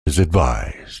is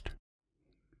advised.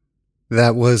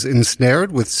 That was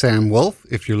Ensnared with Sam Wolf,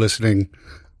 if you're listening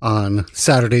on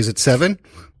Saturdays at 7.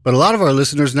 But a lot of our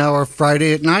listeners now are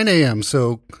Friday at 9 a.m.,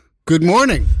 so good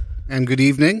morning and good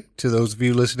evening to those of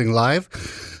you listening live.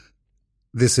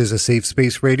 This is a Safe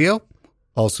Space Radio,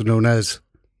 also known as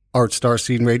Art Star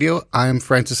Scene Radio. I'm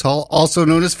Francis Hall, also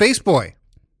known as Faceboy.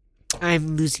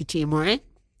 I'm Lucy Tiamore,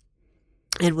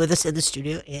 and with us in the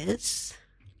studio is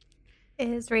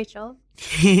Rachel.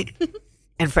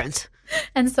 And friends.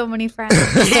 And so many friends.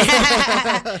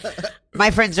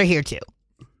 My friends are here too,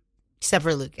 except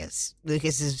for Lucas.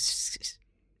 Lucas is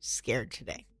scared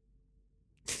today.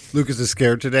 Lucas is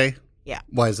scared today? Yeah.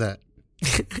 Why is that?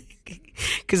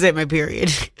 Because I had my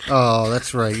period. Oh,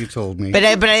 that's right. You told me. But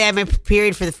I had my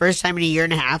period for the first time in a year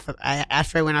and a half.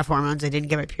 After I went off hormones, I didn't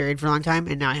get my period for a long time,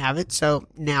 and now I have it. So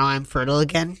now I'm fertile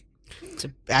again. It's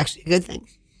actually a good thing.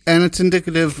 And it's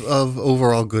indicative of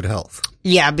overall good health.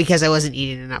 Yeah, because I wasn't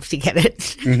eating enough to get it.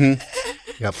 Mm-hmm.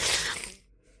 Yep.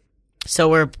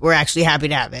 So we're actually happy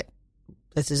to have it.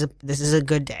 This is a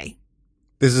good day.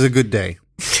 This is a good day.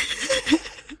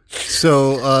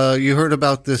 So you heard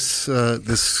about this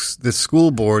this school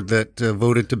board that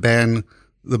voted to ban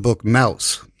the book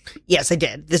Maus. Yes, I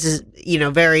did. This is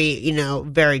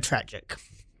very tragic.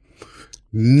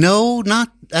 No, not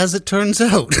as it turns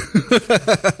out.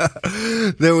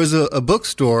 There was a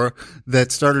bookstore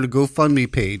that started a GoFundMe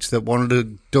page that wanted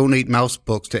to donate Maus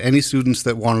books to any students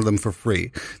that wanted them for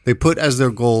free. They put as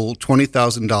their goal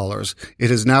 $20,000. It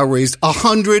has now raised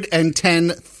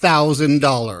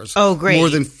 $110,000. Oh, great. More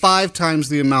than 5 times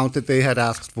the amount that they had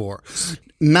asked for.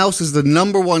 Maus is the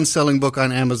 #1 selling book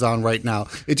on Amazon right now.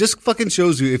 It just fucking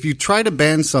shows you, if you try to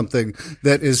ban something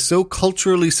that is so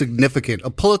culturally significant,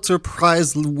 a Pulitzer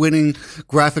Prize winning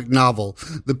graphic novel,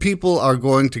 the people are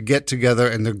going to get together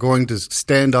and they're going to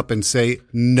stand up and say,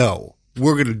 no,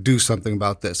 we're going to do something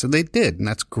about this. And they did, and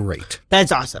that's great.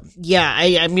 That's awesome. Yeah,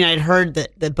 I mean, I'd heard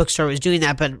that the bookstore was doing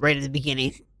that, but right at the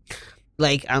beginning,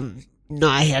 no,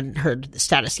 I hadn't heard the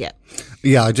status yet.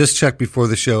 Yeah, I just checked before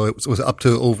the show. It was up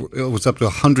to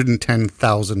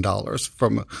 $110,000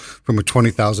 from a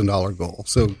 $20,000 goal.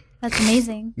 So that's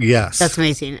amazing. Yes, that's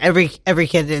amazing. Every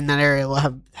kid in that area will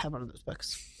have one of those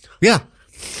books. Yeah,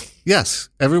 yes.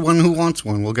 Everyone who wants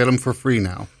one will get them for free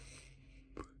now.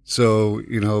 So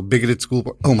bigoted school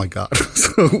board. Oh my God!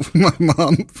 So my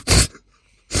mom,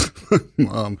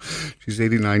 she's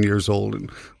 89 years old,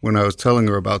 and when I was telling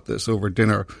her about this over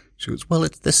dinner, she goes, "Well,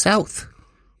 it's the South.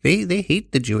 They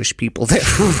hate the Jewish people there."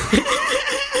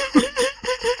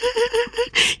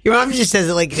 Your mom just says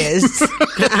it like it is.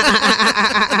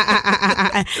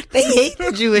 They hate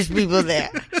the Jewish people there.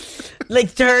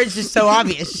 Like, to her, it's just so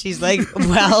obvious. She's like,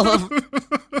 well,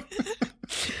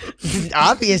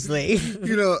 obviously.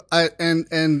 I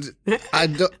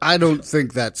don't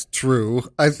think that's true.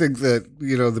 I think that,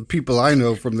 the people I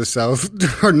know from the South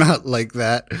are not like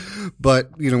that.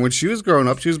 But, when she was growing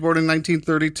up, she was born in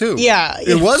 1932. Yeah.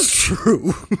 It was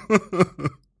true.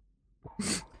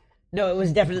 No, it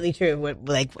was definitely true.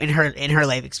 In her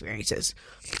life experiences.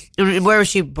 And where was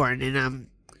she born?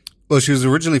 Well, she was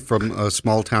originally from a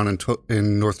small town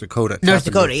in North Dakota. North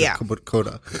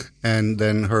Dakota. And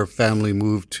then her family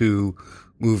moved to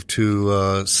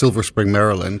Silver Spring,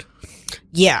 Maryland.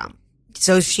 Yeah.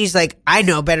 So she's like, I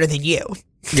know better than you.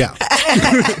 Yeah.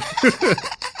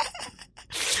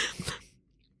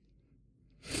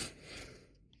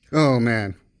 Oh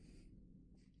man.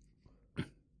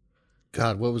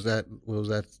 God, what was that?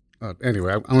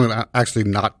 Anyway, I'm going to actually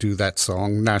not do that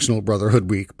song, National Brotherhood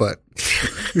Week, but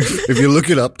if you look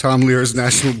it up, Tom Lear's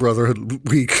National Brotherhood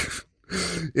Week,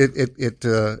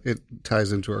 it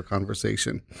ties into our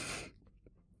conversation.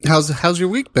 How's your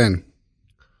week been?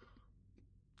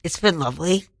 It's been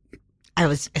lovely.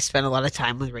 I spent a lot of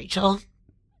time with Rachel.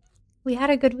 We had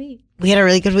a good week. We had a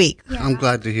really good week. Yeah. I'm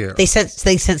glad to hear. They sent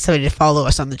somebody to follow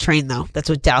us on the train, though. That's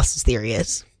what Dallas's theory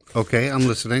is. Okay, I'm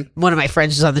listening. One of my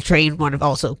friends is on the train. One of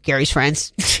also Gary's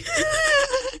friends.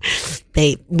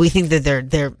 We think that they're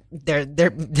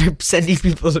sending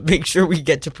people to make sure we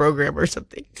get to program or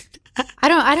something. I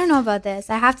don't know about this.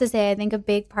 I have to say, I think a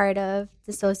big part of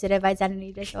dissociative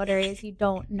identity disorder is you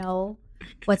don't know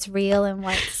what's real and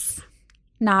what's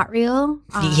not real.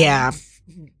 Yeah.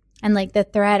 And the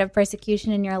threat of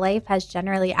persecution in your life has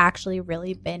generally actually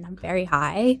really been very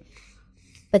high.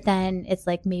 But then it's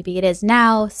maybe it is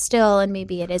now still, and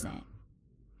maybe it isn't.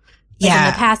 Yeah.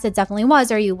 In the past, it definitely was,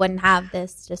 or you wouldn't have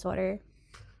this disorder.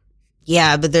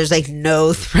 Yeah, but there's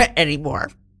no threat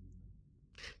anymore.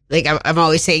 Like I'm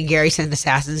always saying Gary sent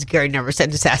assassins. Gary never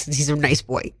sent assassins. He's a nice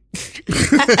boy.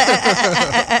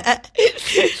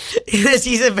 Yes,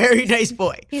 he's a very nice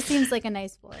boy. He seems like a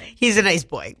nice boy. He's a nice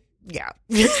boy. Yeah.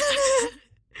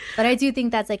 But I do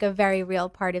think that's like a very real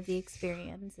part of the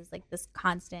experience is like this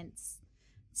constant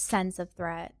sense of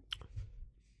threat.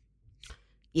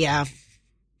 Yeah.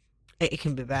 It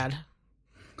can be bad.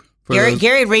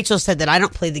 Gary and Rachel said that I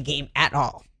don't play the game at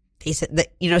all. They said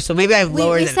that, so maybe I've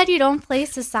lowered We said you don't play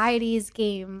society's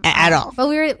game at all. But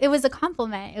it was a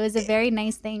compliment. It was a very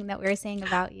nice thing that we were saying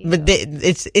about you. But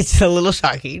it's a little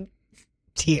shocking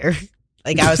to hear.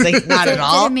 Like, I was like, not at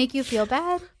all. Did it make you feel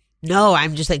bad? No,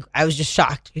 I'm just like, I was just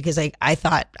shocked because like I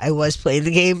thought I was playing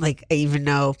the game. Like, even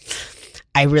though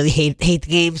I really hate the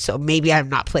game, so maybe I'm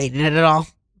not playing it at all.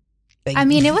 Like, I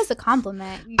mean, it was a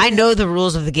compliment. I know the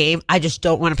rules of the game. I just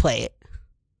don't want to play it.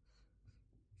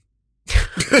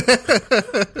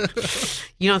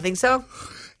 You don't think so?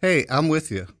 Hey, I'm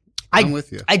with you. I'm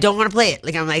with you. I don't want to play it.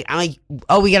 Like I'm like,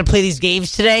 oh, we got to play these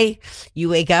games today. You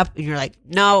wake up and you're like,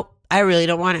 no, I really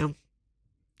don't want to.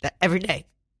 That every day.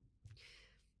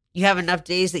 You have enough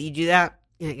days that you do that.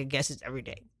 I guess it's every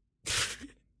day.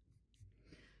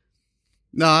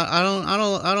 No, I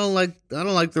don't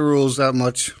like the rules that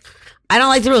much. I don't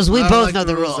like the rules. We both like know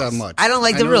the rules that much. I don't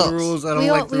like the rules. I don't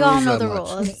like the rules. We all know that the much.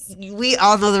 rules. We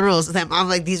all know the rules. I'm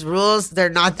like, these rules, they're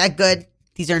not that good.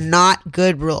 These are not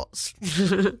good rules.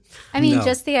 I mean, No.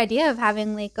 just the idea of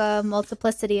having like a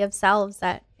multiplicity of selves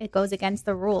that it goes against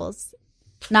the rules.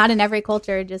 Not in every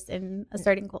culture, just in a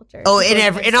certain culture. Oh, It goes in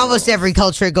against almost the rules. every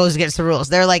culture, it goes against the rules.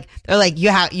 They're like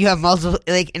you have multiple,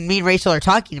 like, and me and Rachel are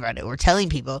talking about it. We're telling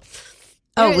people,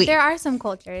 There are some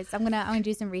cultures. I'm gonna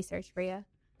do some research for you.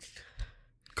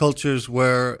 Cultures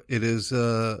where it is.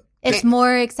 It's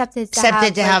more accepted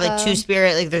to have like two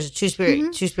spirit. Like there's a two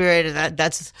spirit, and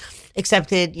that's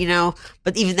accepted.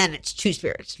 But even then, it's two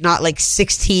spirits, not like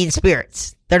 16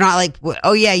 spirits. They're not like,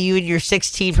 oh yeah, you and your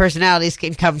 16 personalities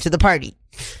can come to the party.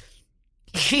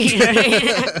 You know what I mean?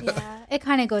 Yeah, it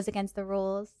kind of goes against the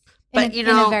rules, But, in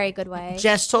a very good way.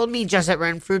 Jess at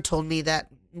Renfrew told me that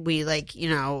we that,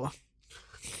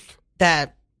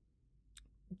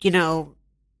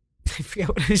 I forget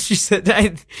what she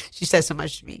said. She said so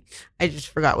much to me. I just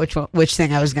forgot which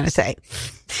thing I was going to say.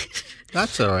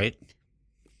 That's all right.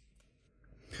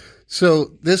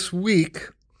 So this week,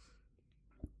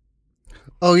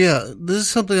 oh yeah, this is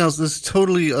something else. This is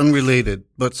totally unrelated,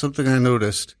 but something I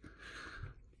noticed.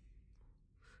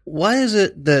 Why is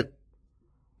it that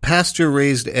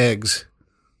pasture-raised eggs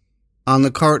on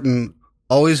the carton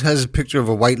always has a picture of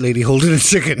a white lady holding a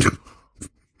chicken?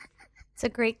 It's a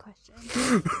great question.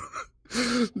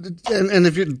 And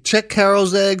if you check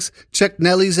Carol's eggs, check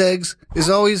Nellie's eggs, is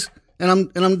always,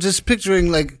 and I'm just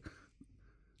picturing like,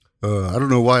 I don't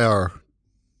know why our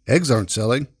eggs aren't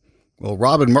selling. Well,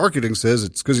 Robin Marketing says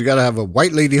it's because you got to have a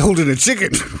white lady holding a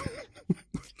chicken.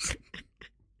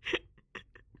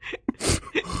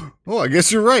 Oh, I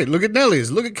guess you're right. Look at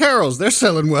Nellie's. Look at Carol's. They're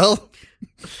selling well.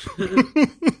 And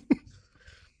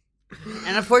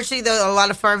unfortunately, though, a lot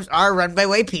of farms are run by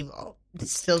white people.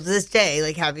 Still to this day,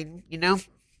 like having,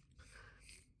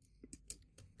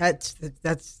 that's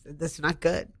not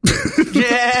good.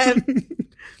 Yeah.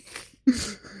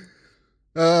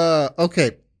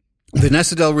 Okay.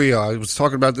 Vanessa Del Rio. I was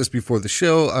talking about this before the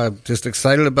show. I'm just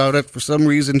excited about it. For some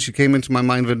reason, she came into my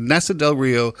mind. Vanessa Del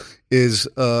Rio is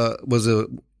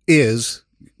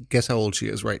guess how old she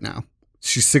is right now?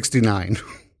 She's 69.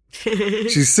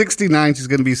 She's 69. She's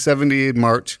going to be 70 in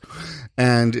March.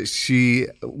 And she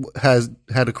has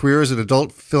had a career as an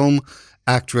adult film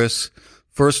actress.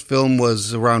 First film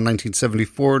was around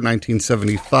 1974,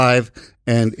 1975.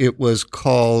 And it was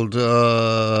called,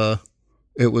 I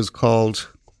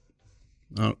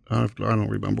don't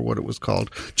remember what it was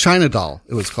called. China Doll.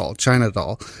 It was called China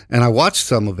Doll. And I watched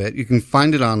some of it. You can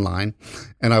find it online.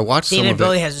 And I watched some of it. David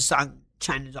Bowie has a song,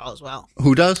 China Doll, as well.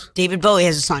 Who does? David Bowie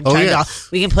has a song, China Doll.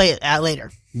 We can play it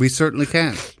later. We certainly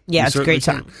can. Yeah, it's a great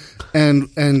song.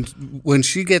 And when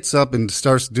she gets up and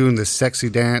starts doing this sexy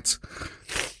dance,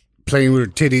 playing with her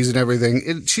titties and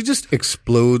everything, she just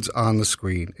explodes on the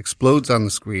screen.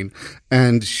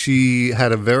 And she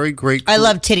had a very great... I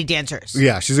love titty dancers.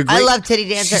 Yeah, she's a great... I love titty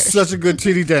dancers. She's such a good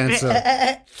titty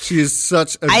dancer. She is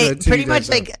such a good titty pretty much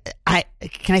dancer.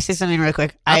 Can I say something real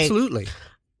quick? Absolutely.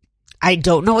 I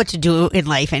don't know what to do in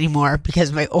life anymore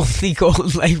because my only goal in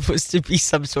life was to be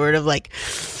some sort of like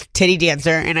titty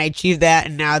dancer, and I achieved that,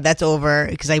 and now that's over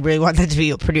because I really want that to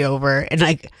be pretty over. And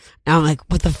like now I'm like,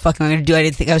 what the fuck am I going to do? I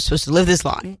didn't think I was supposed to live this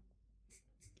long.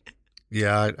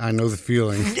 Yeah, I know the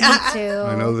feeling. Me too.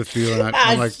 I know the feeling.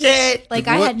 I'm like, shit. Like,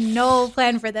 I What? had no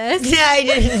plan for this. Yeah, I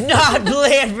did not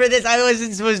plan for this. I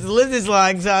wasn't supposed to live this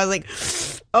long, so I was like,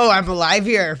 oh, I'm alive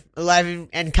here. Alive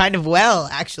and kind of well,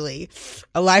 actually.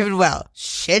 Alive and well.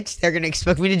 Shit, they're going to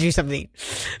expect me to do something.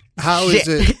 how is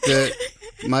it that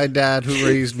my dad, who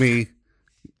raised me,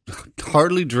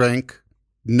 hardly drank,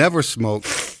 never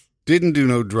smoked, didn't do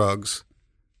no drugs?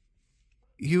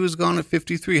 He was gone at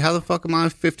 53. How the fuck am I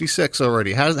 56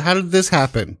 already? How did this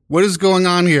happen? What is going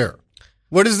on here?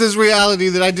 What is this reality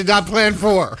that I did not plan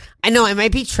for? I know, I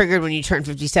might be triggered when you turn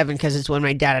 57 because it's when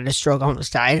my dad had a stroke,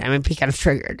 almost died. I might be kind of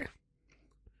triggered.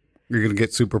 You're going to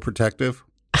get super protective?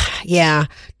 Yeah,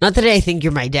 not that I think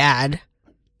you're my dad.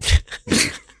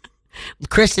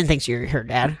 Kristen thinks you're her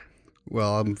dad.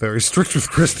 Well, I'm very strict with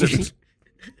Kristen.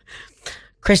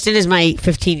 Kristen is my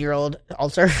 15-year-old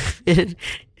also, and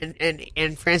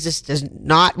Francis does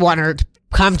not want her to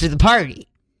come to the party.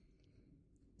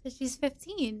 Because she's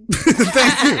 15.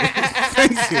 Thank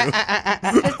you.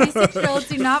 56-year-olds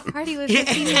do not party with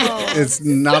 15-year-olds. It's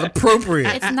not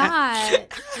appropriate. It's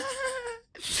not.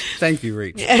 Thank you,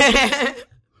 Rach.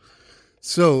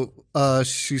 So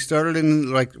she started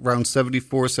in like around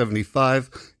 74, 75.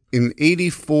 In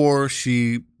 84,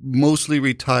 she mostly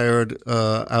retired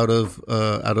out of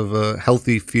a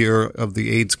healthy fear of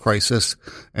the AIDS crisis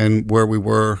and where we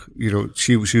were. You know,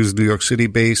 she was New York City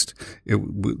based.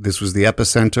 This was the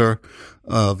epicenter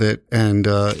of it, and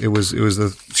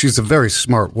she's a very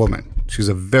smart woman. She's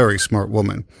a very smart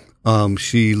woman.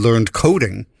 She learned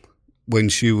coding when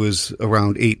she was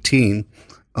around 18.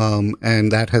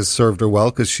 And that has served her well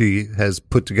because she has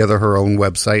put together her own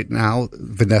website now,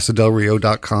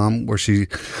 VanessaDelRio.com, where she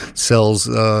sells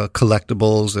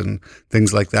collectibles and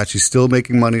things like that. She's still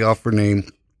making money off her name.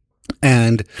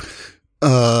 And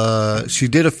she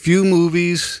did a few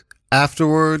movies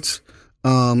afterwards.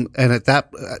 And at that,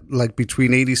 like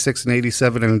between 86 and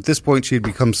 87, and at this point she had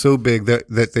become so big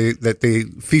that they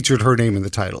featured her name in the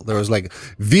title. There was like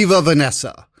Viva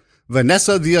Vanessa.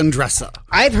 Vanessa the Undresser.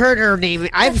 I've heard her name.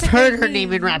 I've heard her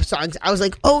name in rap songs. I was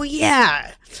like, oh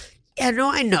yeah,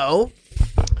 no, I know.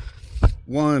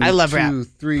 One, I love rap. 2,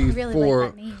 3, I really 4,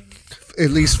 like that name.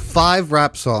 at least 5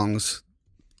 rap songs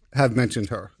have mentioned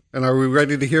her. And are we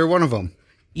ready to hear one of them?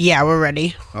 Yeah, we're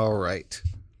ready. All right.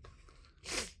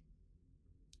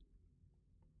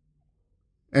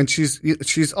 And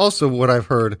she's also, what I've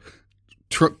heard,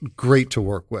 great to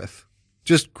work with.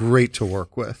 Just great to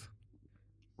work with.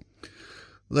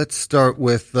 Let's start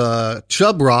with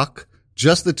Chub Rock,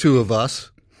 Just the Two of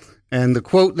Us. And the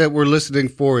quote that we're listening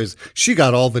for is, "She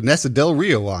got all Vanessa Del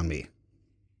Rio on me."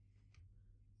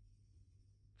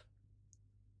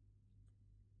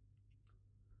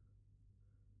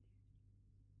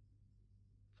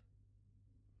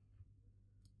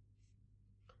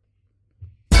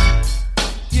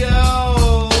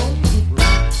 Yo,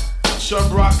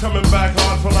 Chub Rock coming back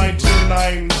hard for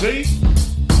 1990.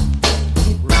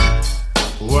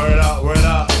 Word out, word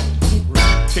out.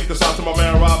 Kick this out to my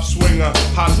man Rob Swinger,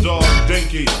 Hot Dog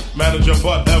Dinky, Manager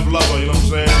Bud, Ev Lover, you know what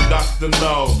I'm saying? Dr.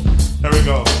 No. Here we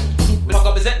go. It's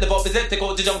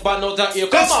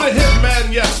the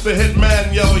hitman, yes, the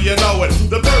hitman, yo, you know it.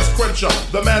 The thirst quencher,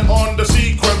 the man on the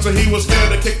sequencer. He was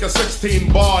scared to kick a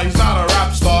 16 bar. He's not a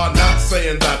rap star, not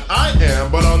saying that I am,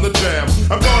 but on the jam,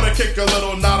 I'm gonna kick a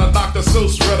little, not a Dr.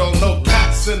 Seuss riddle. No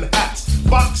cats in hats,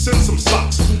 fox in some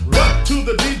socks. But to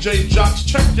the DJ jocks,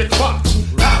 check your clocks.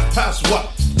 Half past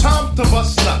what? Time to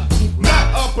bust nut.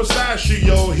 Not a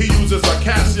pistachio, he uses a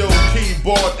Casio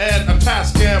keyboard and a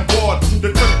Tascam board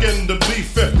to click in the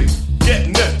B50. Get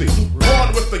nifty,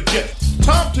 born with the gift.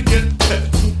 Time to get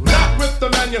pipped. Not with the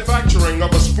manufacturing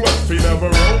of a spliff. He never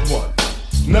wrote one,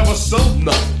 never sold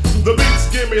none. The beats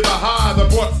give me the high that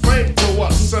brought fame to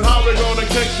us. And how we gonna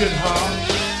kick it,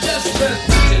 huh? Just the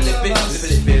two of us.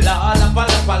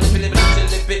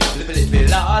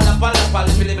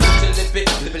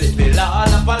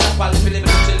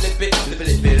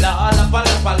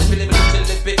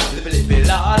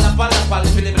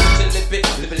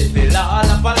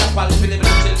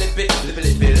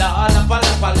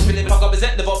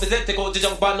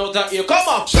 Come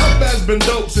on! Chub has been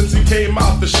dope since he came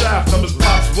out the shaft of his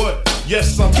pop's wood.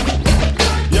 Yes,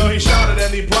 yo, he shouted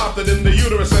and he plopped it in the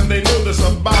uterus, and they knew this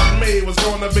about me was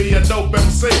gonna be a dope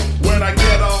MC. When I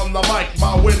get on the mic,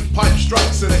 my windpipe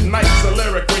strikes and ignites a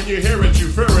lyric. When you hear it, you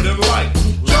fear it in light.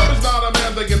 Chub is not a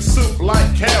man that gets soup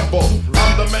like Campbell.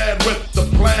 I'm the man with the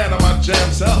plan of my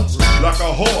jam cells. Like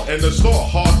a whore in the store,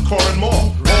 hardcore and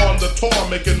more. On the tour,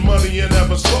 making money you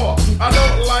never saw. I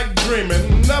don't like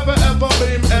dreaming, never ever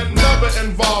beam, and never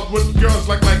involved with girls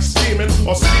like scheming.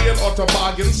 or skiing or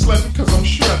toboggan, sledding, cause I'm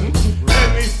shredding.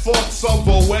 Any thoughts of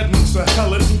a wedding to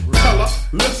Helen Keller,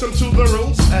 listen to the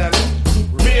rules and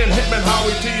me and Hitman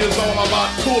Howie T is all about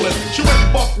coolin'. She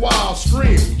went buck wild,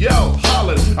 scream, yell,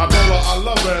 hollin'. I told her I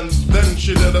love her and then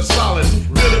she did a solid.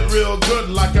 Did it real good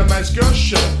like a nice girl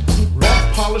should.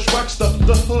 Buff, polished, waxed up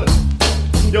the hood.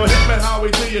 Yo, Hitman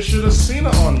Howie T, you should have seen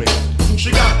her on me.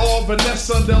 She got all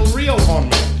Vanessa Del Rio on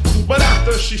me. But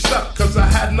after she stepped, cause I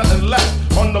had nothing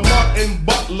left. On the Martin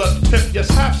Butler tip, yes,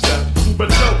 half step. But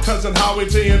yo, cousin Howie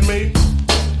T and me,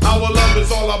 our love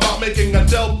is all about making a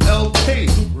Del LP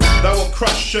that will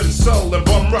crush and sell and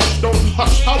bum rush. Don't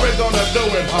hush, how we gonna do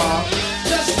it, huh?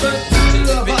 Just the two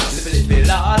of us.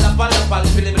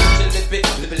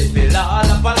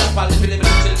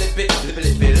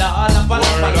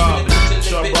 Word up,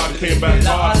 Shabbat came back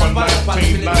hard for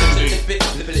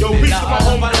 1990. Yo, peace to my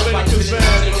homegirl Lady Kazan,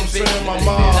 you know what I'm saying? My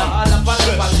mom,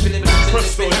 sis,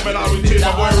 Crystal, him and I, we team,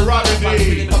 my boy Robbie D.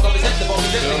 You know what I'm saying?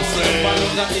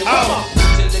 Out.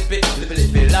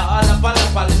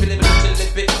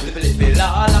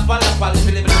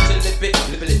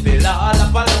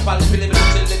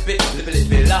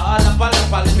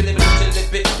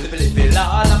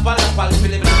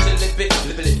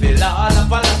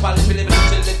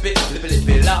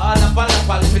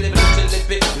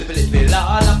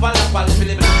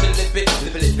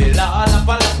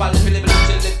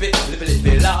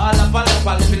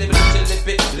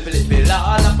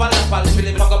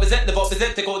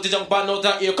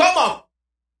 Come on.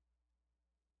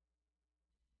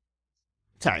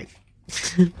 Sorry.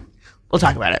 We'll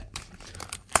talk about it.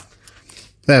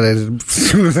 That ended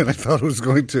sooner than I thought it was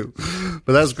going to,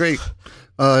 but that was great.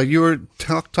 You were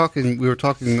talking. We were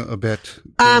talking a bit.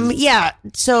 Yeah.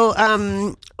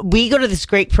 So, we go to this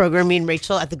great program, me and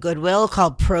Rachel, at the Goodwill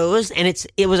called Pros, and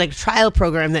it was like a trial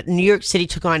program that New York City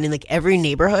took on in like every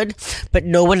neighborhood, but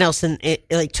no one else in it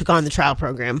like took on the trial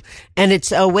program. And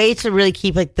it's a way to really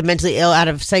keep like the mentally ill out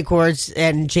of psych wards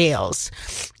and jails,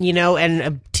 you know,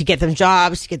 and to get them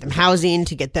jobs, to get them housing,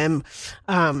 to get them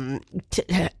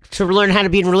to learn how to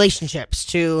be in relationships,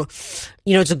 to,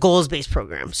 you know, it's a goals-based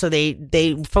program. So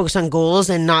they focus on goals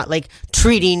and not like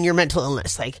treating your mental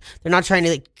illness. Like they're not trying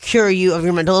to like cure you of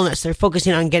your mental illness. They're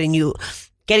focusing on getting you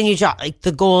job, like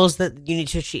the goals that you need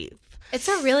to achieve. It's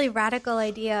a really radical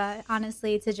idea,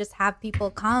 honestly, to just have people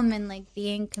come and like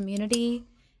be in community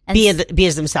and Be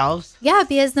as themselves. Yeah,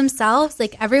 be as themselves.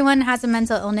 Like everyone has a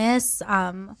mental illness.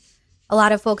 A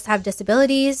lot of folks have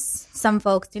disabilities. Some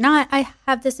folks do not. I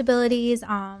have disabilities,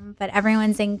 but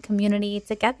everyone's in community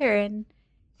together, and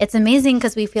it's amazing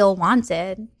because we feel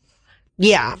wanted.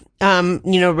 Yeah. You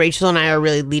know, Rachel and I are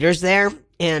really leaders there.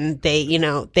 And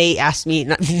they asked me,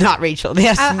 not Rachel. They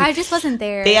asked me. I just wasn't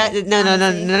there. No,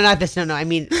 not this. No. I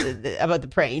mean, about the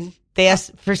praying. They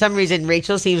asked, for some reason,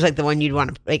 Rachel seems like the one you'd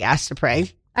want to like ask to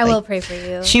pray. I will pray for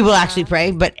you. She will actually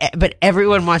pray, but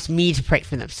everyone wants me to pray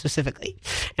for them specifically.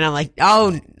 And I'm like,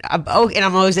 and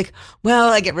I'm always like,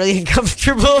 well, I get really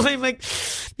uncomfortable. I'm like,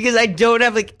 because I don't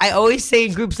have like, I always say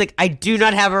in groups, like, I do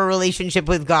not have a relationship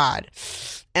with God.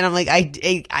 And I'm like,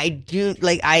 I do,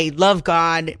 like, I love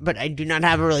God, but I do not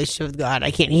have a relationship with God.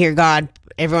 I can't hear God.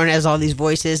 Everyone has all these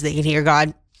voices. They can hear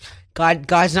God.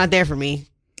 God's not there for me.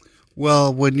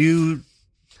 Well, when you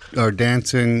are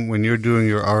dancing, when you're doing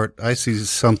your art, I see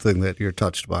something that you're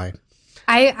touched by.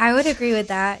 I would agree with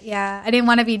that. Yeah. I didn't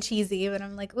want to be cheesy, but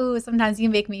I'm like, ooh, sometimes you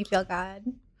make me feel God.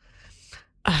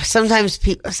 Sometimes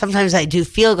I do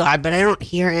feel God, but I don't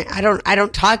hear it. I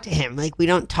don't talk to him. Like we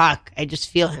don't talk. I just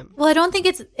feel him. Well, I don't think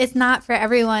it's not for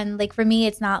everyone. Like for me,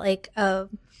 it's not like a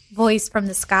voice from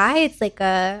the sky. It's like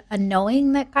a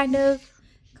knowing that kind of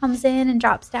comes in and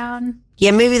drops down.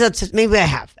 Yeah, maybe I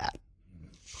have that.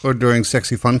 Or during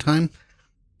sexy fun time.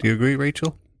 Do you agree,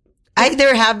 Rachel?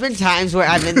 There have been times where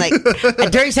I've been like,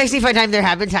 during sexy fun time, there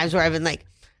have been times where I've been like,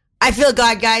 I feel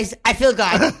God, guys. I feel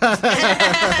God. I'm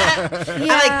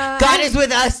like, God is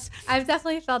with us. I've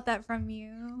definitely felt that from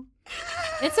you.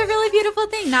 It's a really beautiful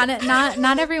thing.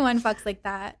 Not everyone fucks like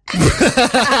that.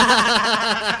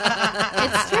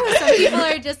 It's true. Some people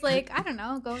are just like, I don't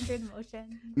know, going through the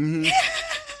motion. Mm-hmm.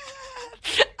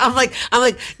 I'm like,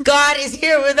 God is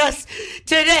here with us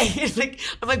today. It's like,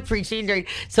 I'm like preaching during.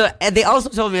 So they also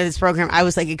told me at this program, I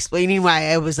was like explaining why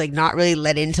I was like not really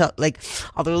let into like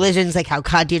all the religions, like how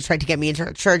Katia tried to get me into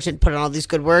her church and put on all these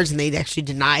good words, and they actually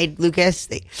denied Lucas.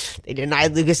 They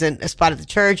denied Lucas a spot at the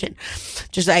church, and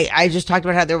just I just talked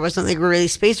about how there wasn't like really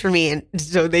space for me, and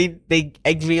so they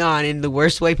egged me on in the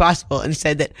worst way possible and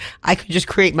said that I could just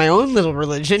create my own little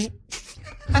religion.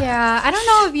 Yeah, I don't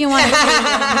know if you want to say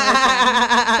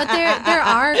but there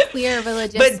are queer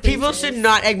religious But spaces. people should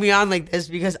not egg me on like this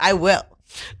because I will.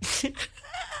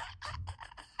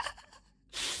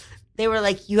 They were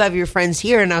like, you have your friends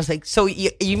here. And I was like, so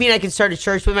you mean I can start a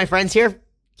church with my friends here?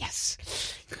 Yes.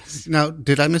 Now,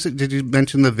 did I miss it? Did you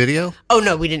mention the video? Oh,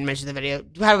 no, we didn't mention the video.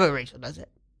 How about Rachel does it?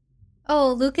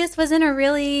 Oh, Lucas was in a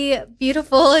really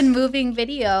beautiful and moving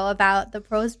video about the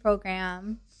pros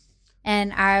program.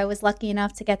 And I was lucky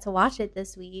enough to get to watch it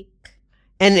this week.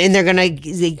 And they're going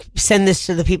to send this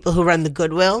to the people who run the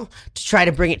Goodwill to try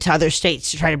to bring it to other states,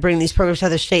 to try to bring these programs to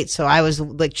other states. So I was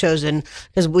like chosen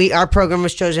because our program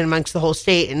was chosen amongst the whole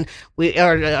state and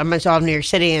amongst all of New York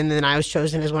City. And then I was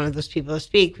chosen as one of those people to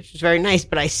speak, which was very nice,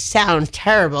 but I sound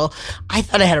terrible. I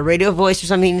thought I had a radio voice or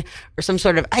something or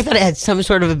I thought I had some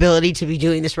sort of ability to be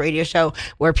doing this radio show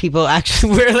where people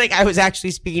actually were like, I was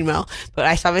actually speaking well, but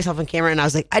I saw myself on camera and I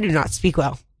was like, I do not speak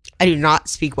well. I do not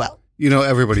speak well. You know,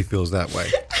 everybody feels that way.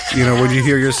 You know, when you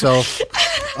hear yourself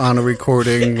on a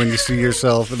recording, when you see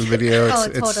yourself in the video,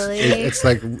 it's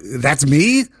like, that's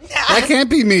me? That can't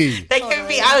be me. That can't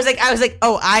be. I was like,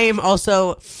 oh, I am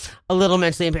also a little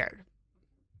mentally impaired.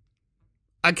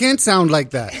 I can't sound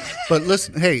like that. But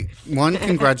listen, hey, one,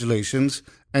 congratulations.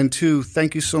 And two,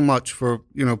 thank you so much for,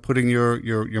 putting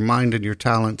your mind and your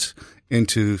talents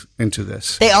into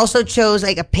this. They also chose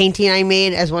like a painting I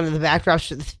made as one of the backdrops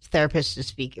for the therapist to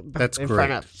speak in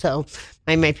front of. So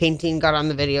my painting got on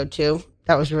the video too.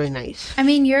 That was really nice. I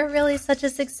mean, you're really such a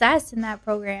success in that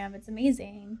program. It's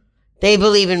amazing. They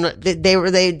believe in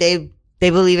they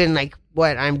believe in like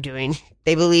what I'm doing.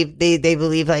 They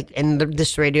believe like in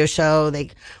this radio show.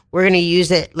 Like we're gonna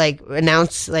use it like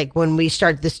announce like when we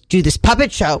start do this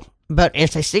puppet show about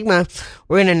anti-stigma,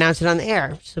 we're going to announce it on the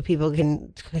air so people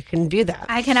can do that.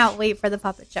 I cannot wait for the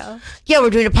puppet show. Yeah, we're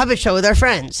doing a puppet show with our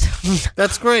friends.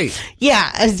 That's great.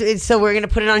 Yeah, so we're going to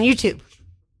put it on YouTube.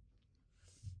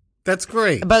 That's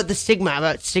great. About stigma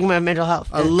of mental health.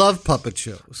 I love puppet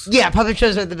shows. Yeah, puppet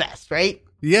shows are the best, right?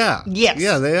 Yeah. Yes.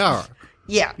 Yeah, they are.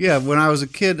 Yeah. Yeah, when I was a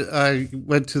kid, I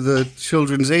went to the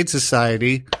Children's Aid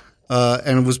Society,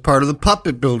 and was part of the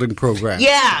puppet building program.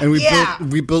 Yeah, and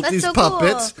we built these so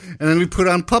puppets, cool. And then we put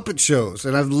on puppet shows,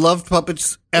 and I've loved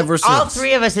puppets ever since. All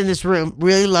three of us in this room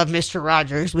really love Mr.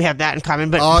 Rogers. We have that in common.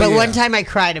 But one time I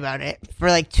cried about it for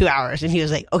like 2 hours, and he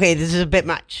was like, "Okay, this is a bit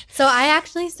much." So I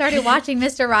actually started watching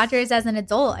Mr. Rogers as an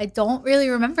adult. I don't really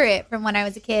remember it from when I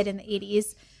was a kid in the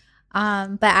 80s.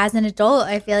 But as an adult,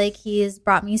 I feel like he's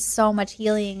brought me so much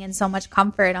healing and so much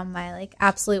comfort on my like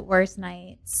absolute worst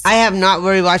nights. I have not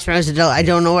really watched him as an adult. I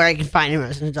don't know where I can find him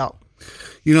as an adult.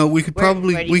 You know, we could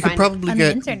probably get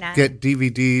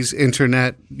DVDs,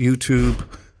 internet, YouTube.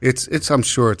 It's I'm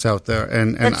sure it's out there,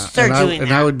 and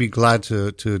I would be glad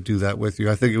to do that with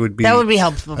you. I think it would be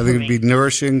helpful. I think it'd be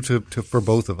nourishing for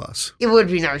both of us. It would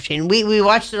be nourishing. We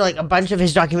watched like a bunch of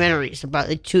his documentaries, about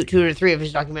like two or three of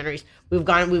his documentaries. We've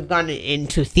gone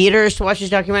into theaters to watch his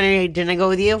documentary. Didn't I go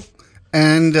with you?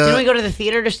 And didn't we go to the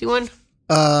theater to see one?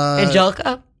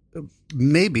 Angelica?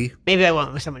 Maybe I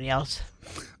went with somebody else.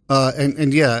 And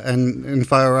in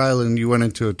Fire Island, you went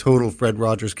into a total Fred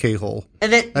Rogers K-hole.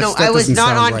 And then I was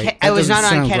not on ketamine. I was not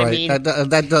on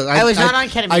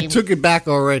ketamine. I took it back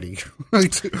already.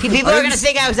 People are going to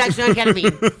think I was actually on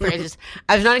ketamine.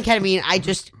 I was not on ketamine. I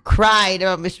just cried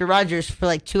about Mr. Rogers for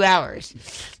like 2 hours.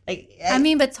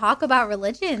 But talk about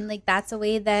religion. Like that's a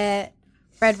way that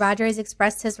Fred Rogers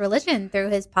expressed his religion through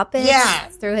his puppets,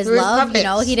 through his love.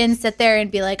 He didn't sit there and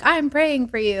be like, "I'm praying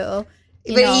for you."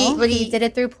 But he did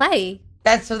it through play.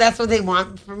 That's what they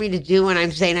want for me to do when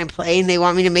I'm saying I'm playing. They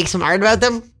want me to make some art about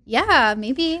them. Yeah,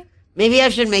 maybe. Maybe I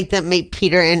should make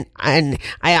Peter and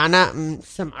Ayana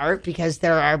some art because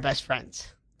they're our best friends.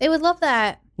 They would love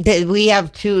that. We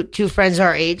have two friends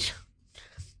our age,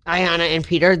 Ayana and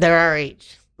Peter. They're our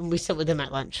age, and we sit with them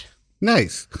at lunch.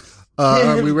 Nice.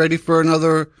 Are we ready for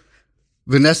another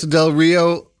Vanessa Del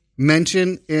Rio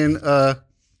mention in a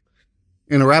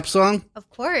rap song? Of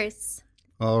course.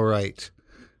 All right.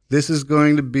 This is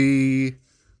going to be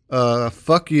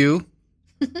Fuck You.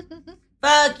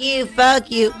 Fuck you, fuck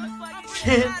you.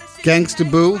 Gangsta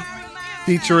Boo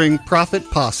featuring Prophet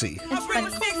Posse. It's funny.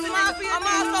 I'm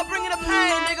also bringing the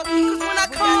pain, nigga. Cause when I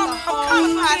come, I'm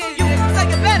coming for you. So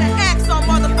you better act on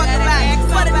motherfucking back.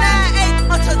 For the 9-8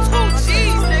 until 2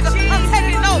 G's, nigga. I'm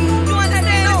taking over. You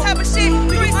understand this type of shit?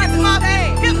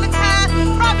 365 hypnotized,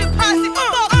 Prophet Posse.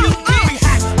 Fuck you.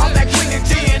 I'm that Queen and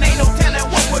G and ain't no telling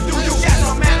what we'll do. You got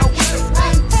no matter with the room.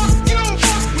 Fuck you.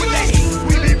 With the heat,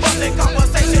 we be busting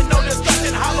conversation, no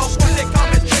discussion. Hollow points that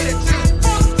come and straight at you.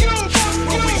 Fuck you.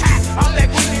 When we hot, I'm that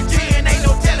Queen and G and ain't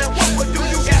no telling what we'll do.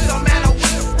 You got no matter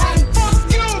with the room. Fuck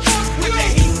you. With the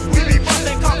heat, we be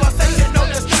busting conversation, no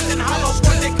discussion.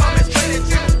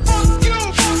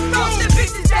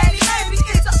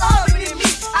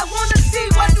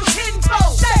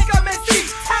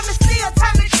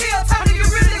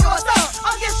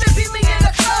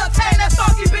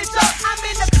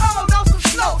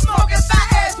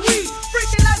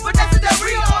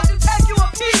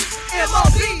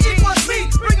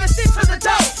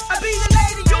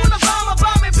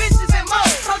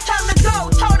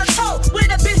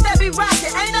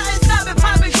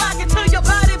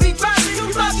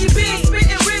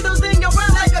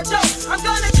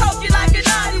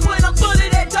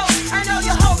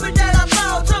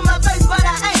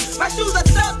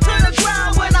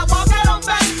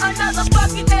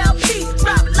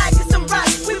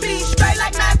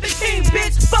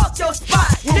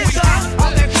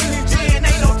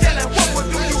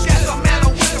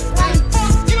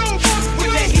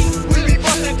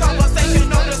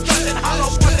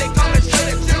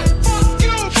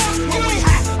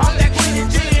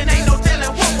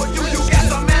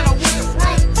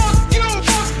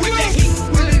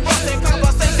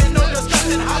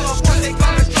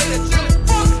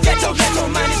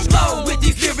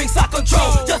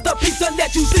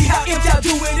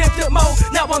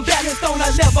 in stone,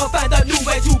 I never find a new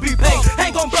way to be paid.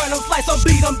 Ain't gon' burn them, slice them,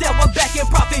 beat them, that one back in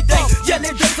profit day.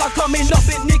 Yelling days are coming up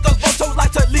and niggas want your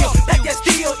life to live. Like that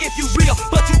steel if you real,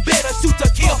 but you better shoot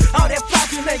to kill. All that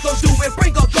flocking ain't gon' do it,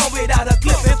 bring a gun without a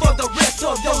clip. And for the rest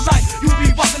of your life, you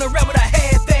be walking around with a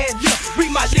half-ass lip.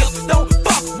 Read my lips, don't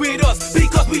fuck with us,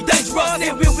 because we dangerous.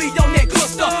 And when we on that good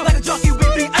stuff, like a junkie we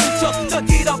be anxious to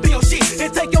get up in your shit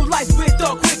and take your life with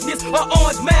the quickness. An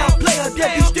orange mouth player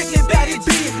that be strictly about his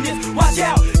business. Watch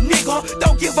out, nigga,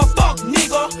 don't give a fuck,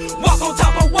 nigga. Walk on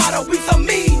top of water, we some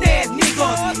mean ass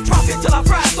niggas. Profit till I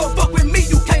fry, so fuck with me,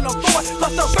 you can't afford.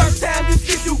 Cause the first time you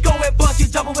slip, you go and bust, you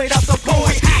jump away off the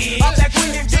board. Off that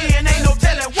green and gin, ain't no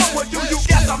telling what would do. You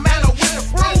got the manner with the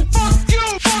proof. Fuck you,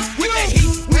 with that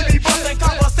heat, we be busting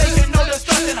conversation, no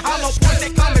discussion. Hollow points,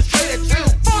 they coming straight at you.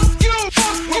 Fuck you,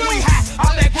 when we hot.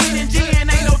 Off that green and gin,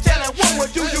 ain't no telling what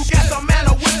would do. You got the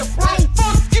manner with the proof.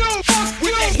 Fuck you,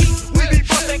 with that heat, we be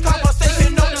busting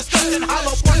conversation, no discussion.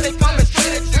 Hollow points, they coming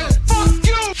straight at you. Fuck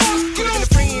you, Could've been a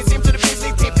friends, him to the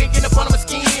business, picking up on my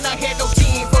skin. I had no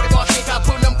team, 40 ball think I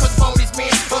put them cause phone this man.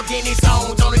 Up getting these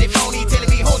songs, on it phony, telling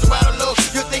me hold you out of look.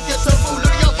 You think you're so fool, look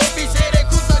at your boy, bitch, head that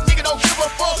cruise, a nigga don't give a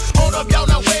fuck. Hold up, y'all,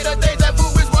 now wait a day, that fool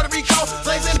is Puerto Rico.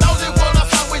 Slaves and those in world, I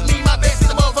found with me, my best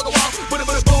is a motherfucker walk. Put a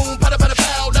boom, pada pada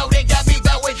pow, no, they got me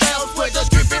that way down. Sweat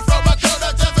just dripping from my coat,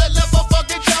 I just left a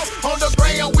fucking joke. On the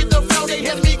ground with the flow, they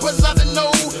had me questions I didn't know.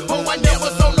 Oh, I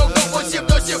never saw no one ship,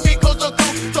 the ship be close to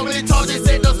coast. So many charges,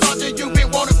 said the sergeant, you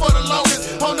been wanted for the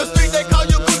longest. On the street, they call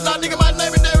you Goose, now nigga, my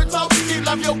name is Derek Talk. Keep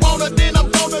life you wanna, then I'm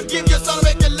gonna give you some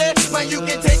make you let. Man, you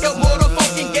can take a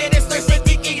motherfucking get it, straight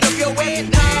to eat up your way.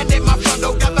 Nine at my front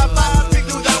door, got my five, big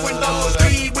dudes out windows.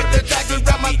 Three with the jacket,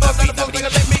 grab my thoughts, I don't think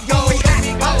let me go.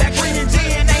 all that green and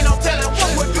gin, ain't no telling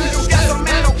what would do. You got the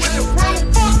manner with the proof.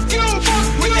 Fuck you,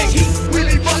 with that heat, we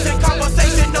be busting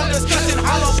conversation, no discussion.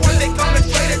 Hollow points, they coming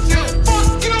straight at you.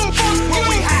 Fuck you, when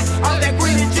we hot. All that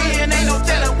green and gin, ain't no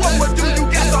telling what would do. You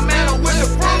got the manner with the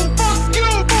proof. Fuck you,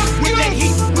 with that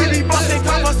heat, we be busting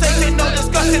conversation, no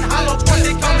discussion. Hollow points,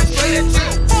 they coming straight at you.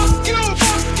 Fuck you,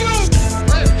 fuck you.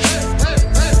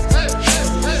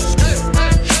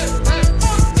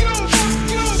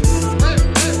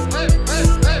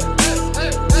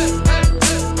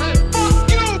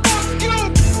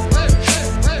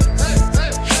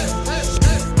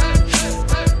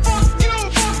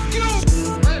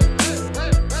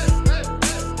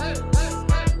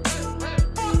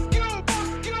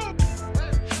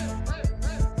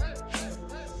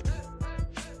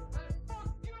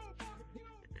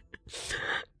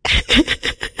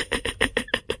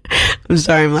 I'm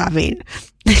sorry, I'm laughing.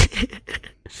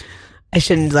 I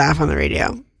shouldn't laugh on the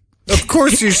radio. Of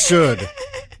course you should.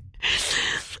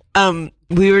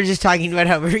 We were just talking about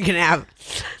how we were going to have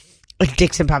a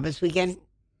Dicks and Puppets weekend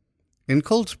In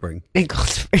Cold Spring. in Cold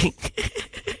Spring.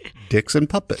 Dicks and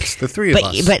Puppets, the three of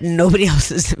us. But nobody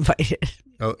else is invited.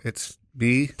 Oh, it's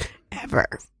me. Ever.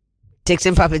 Dicks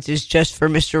and Puppets is just for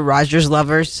Mr. Rogers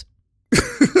lovers.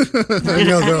 I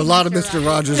know, there are a lot of Mr.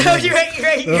 Rogers. No, you're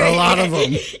right. There are a lot of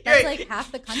them. That's like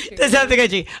half the country. That's half the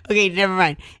country. Okay, never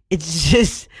mind. It's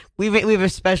just, we have a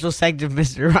special sect of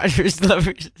Mr. Rogers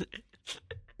lovers.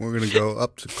 We're going to go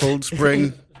up to Cold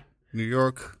Spring, New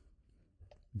York.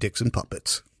 Dicks and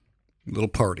Puppets. Little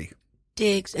party.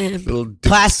 Dicks and Little dicks.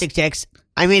 Plastic dicks.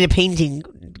 I made a painting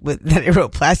that I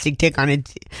wrote plastic dick on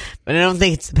it, but I don't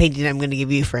think it's the painting I'm going to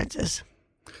give you, Francis.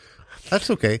 That's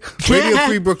okay. Radio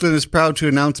Free Brooklyn is proud to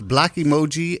announce Black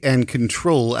Emoji and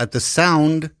Control at the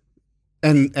Sound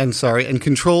and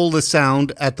Control the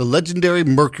Sound at the legendary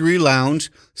Mercury Lounge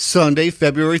Sunday,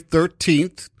 February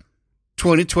 13th,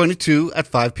 2022 at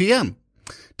 5 p.m.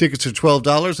 Tickets are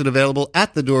 $12 and available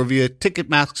at the door via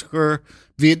Ticketmaster.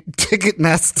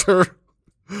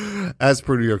 As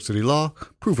per New York City law,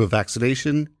 proof of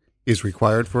vaccination is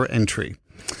required for entry.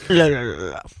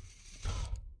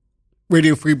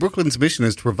 Radio Free Brooklyn's mission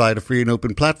is to provide a free and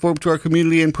open platform to our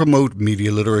community and promote media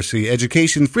literacy,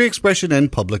 education, free expression, and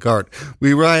public art.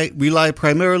 We rely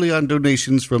primarily on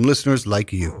donations from listeners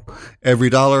like you. Every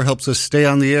dollar helps us stay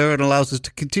on the air and allows us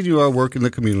to continue our work in the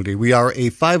community. We are a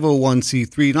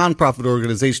 501c3 nonprofit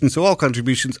organization, so all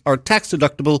contributions are tax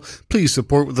deductible. Please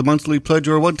support with a monthly pledge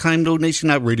or a one-time donation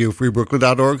at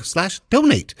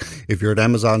radiofreebrooklyn.org/donate. If you're an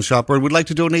Amazon shopper and would like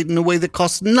to donate in a way that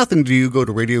costs nothing to you, go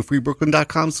to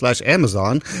radiofreebrooklyn.com/Amazon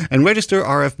and register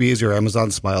RFB as your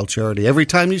Amazon Smile charity. Every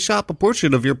time you shop, a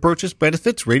portion of your purchase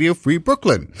benefits Radio Free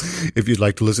Brooklyn. If you'd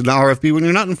like to listen to RFB when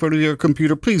you're not in front of your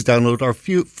computer, please download our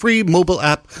free mobile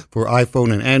app for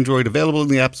iPhone and Android, available in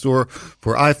the App Store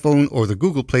for iPhone or the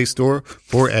Google Play Store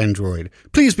for Android.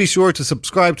 Please be sure to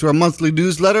subscribe to our monthly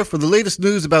newsletter for the latest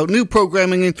news about new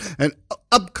programming and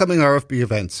upcoming RFB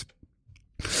events.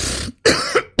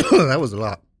 That was a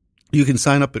lot. You can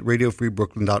sign up at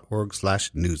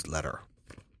radiofreebrooklyn.org/newsletter.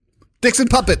 Dicks and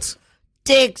Puppets.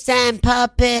 Dicks and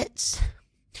Puppets.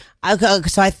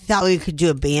 So I thought we could do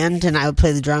a band and I would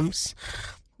play the drums.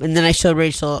 And then I showed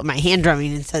Rachel my hand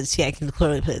drumming and said, see, I can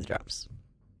clearly play the drums.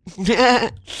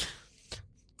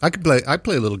 I play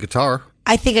a little guitar.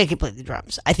 I think I can play the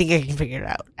drums. I think I can figure it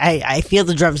out. I feel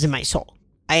the drums in my soul.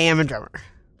 I am a drummer.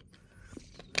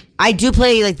 I do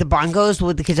play like the bongos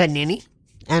with the kids at Nanny.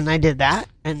 And I did that.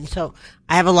 And so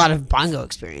I have a lot of bongo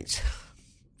experience.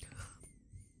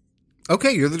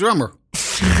 Okay, you're the drummer.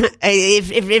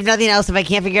 If nothing else, if I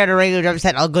can't figure out a regular drum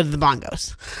set, I'll go to the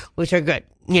bongos, which are good.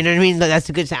 You know what I mean? That's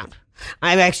a good sound.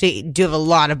 I actually do have a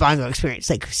lot of bongo experience,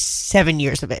 like 7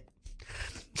 years of it.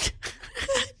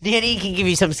 Danny can give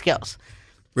you some skills.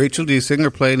 Rachel, do you sing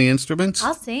or play any instruments?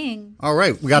 I'll sing. All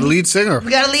right, we got a lead singer.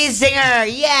 We got a lead singer,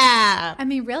 yeah. I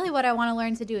mean, really, what I want to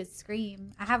learn to do is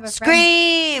scream. I have a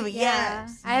Scream, friend.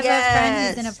 yes. I have a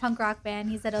friend who's in a punk rock band.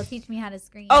 He said he'll teach me how to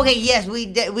scream. Okay, yes, we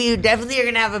definitely are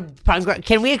gonna have a punk rock.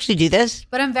 Can we actually do this?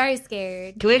 But I'm very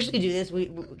scared. Can we actually do this?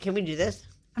 Can we do this?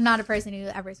 I'm not a person who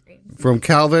ever screams. From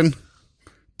Calvin,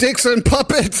 Dicks and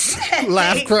Puppets.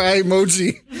 Laugh cry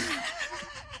emoji.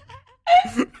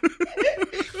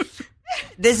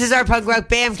 This is our punk rock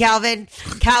band, Calvin.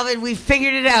 Calvin, we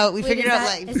figured it out. We figured out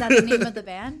life. Is that the name of the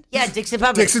band? Yeah, Dicks and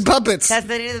Puppets. Dicks and Puppets. That's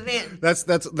the name of the band.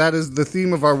 That is the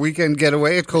theme of our weekend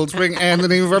getaway at Cold Spring and the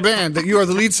name of our band that you are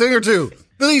the lead singer to.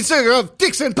 The lead singer of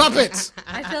Dicks and Puppets.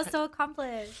 I feel so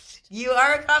accomplished. You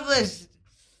are accomplished.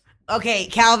 Okay,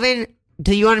 Calvin,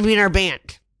 do you want to be in our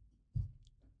band?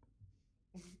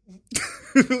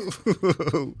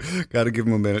 Got to give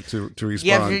him a minute to respond.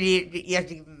 You have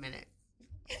to give him a minute.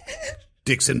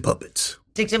 Dicks and Puppets.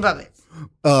 Dicks and Puppets.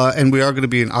 And we are going to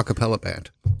be an a cappella band.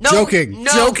 No, joking.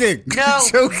 no, joking. No,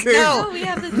 joking. no, we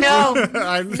have the no. We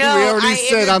already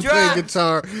said I'm playing drums.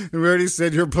 guitar, and we already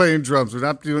said you're playing drums. We're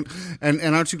not doing. And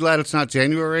aren't you glad it's not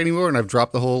January anymore? And I've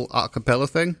dropped the whole a cappella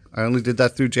thing. I only did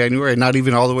that through January, not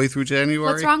even all the way through January.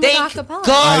 What's wrong with Thank acapella?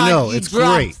 God. I know you it's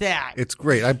dropped great. that. It's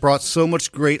great. I brought so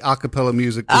much great a cappella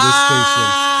music to this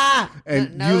station,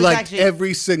 and No, you it's liked actually-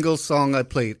 every single song I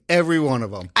played, every one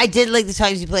of them. I did like the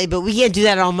songs you played, but we can't do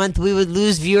that all month. We would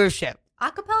lose viewership.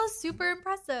 Acapella is super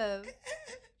impressive.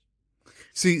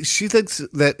 See, she thinks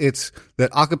that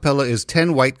a cappella is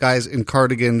 10 white guys in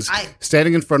cardigans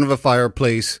standing in front of a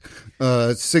fireplace,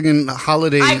 singing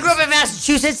holiday. I grew up in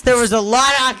Massachusetts. There was a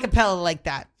lot of acapella like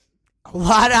that. A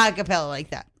lot of acapella like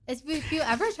that. If you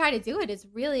ever try to do it, it's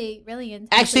really, really intense.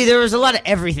 Actually, there was a lot of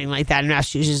everything like that in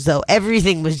Massachusetts, though.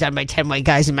 Everything was done by 10 white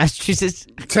guys in Massachusetts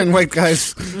 10 white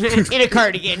guys in a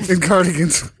cardigan. in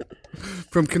cardigans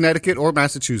from Connecticut or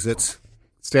Massachusetts,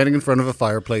 standing in front of a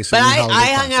fireplace. But singing I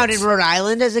holiday hung out in concerts. Rhode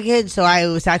Island as a kid, so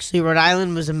Rhode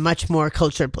Island was a much more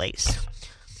cultured place.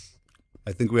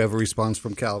 I think we have a response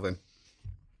from Calvin.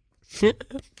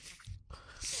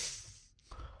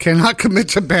 Cannot commit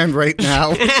to band right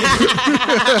now.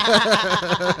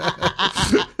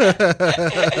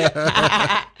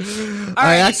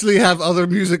 I actually have other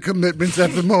music commitments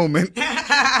at the moment.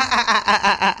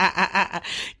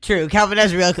 True. Calvin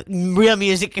has real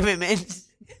music commitments.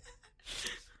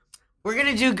 We're going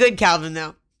to do good, Calvin,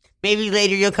 though. Maybe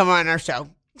later you'll come on our show.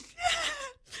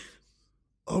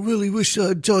 I really wish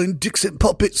I'd joined Dicks and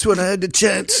Puppets when I had the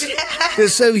chance. They're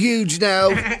so huge now.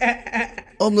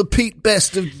 I'm the Pete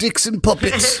Best of Dicks and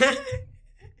Puppets.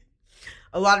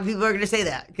 A lot of people are going to say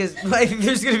that because I think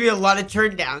there's going to be a lot of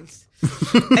turn downs.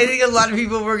 I think a lot of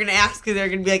people were going to ask and they're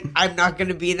going to be like, I'm not going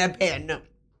to be in that band. No.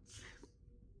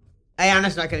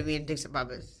 Ayana's not going to be in Dicks and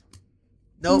Puppets.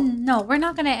 Nope. No, we're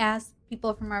not going to ask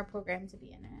people from our program to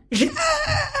be in it.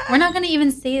 We're not going to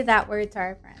even say that word to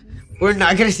our friends. We're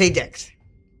not going to say dicks.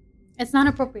 It's not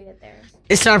appropriate there.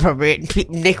 It's not appropriate.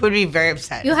 Nick would be very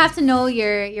upset. You have to know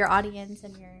your audience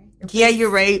and your Yeah,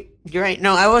 you're right. You're right.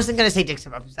 No, I wasn't going to say dicks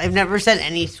and puppets. I've never said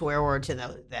any swear word to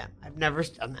them. I've never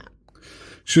done that.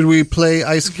 Should we play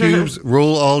Ice Cube's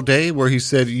Roll All Day, where he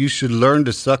said, you should learn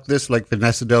to suck this like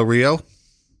Vanessa Del Rio?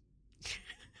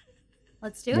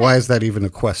 Let's do it. Why is that even a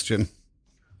question?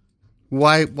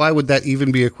 Why would that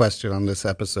even be a question on this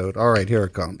episode? All right, here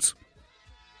it comes.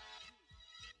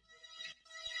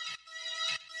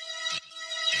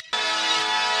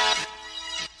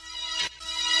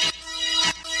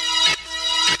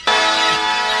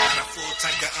 Full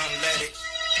tank of unleaded.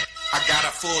 I got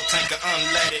a full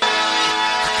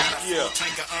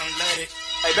tank of unleaded.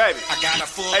 Hey baby, I got a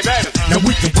full tank of unleaded. Now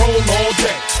we can roll all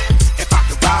day if I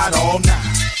can ride all night.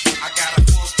 I got a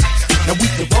full tank of unleaded. Now we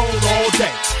can roll all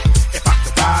day if I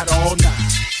can ride all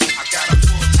night. I got a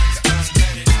full tank of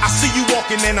unleaded. I see you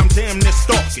walking and I'm damn near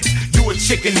starved.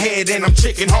 chicken head and I'm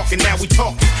chicken hawking. Now we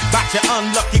talking about your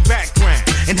unlucky background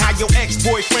and how your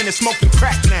ex-boyfriend is smoking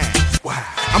crack now. Wow.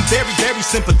 I'm very, very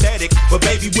sympathetic, but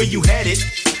baby, where you headed?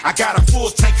 I got a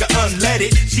full tank of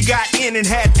unleaded. She got in and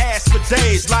had ass for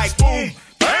days like boom,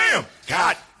 bam,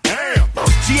 god damn.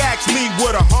 She asked me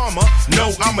what a harmer.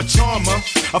 No, I'm a charmer.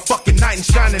 A fucking knight in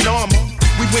shining armor.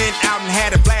 We went out and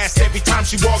had a blast. Every time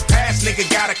she walked past, nigga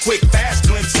got a quick fast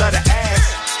glimpse of the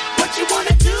ass. What you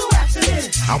wanna do after this?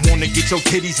 I wanna get your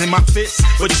titties in my fist,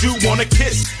 but you wanna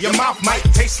kiss. Your mouth might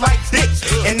taste like dick.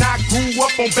 And I grew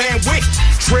up on Van Wyck.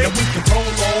 Trip, we can roll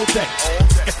all day.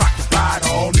 If I can ride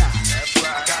all night.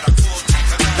 I got a full tank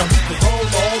of unleaded. We can roll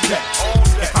all day.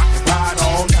 If I can ride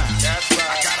all night.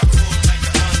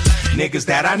 Niggas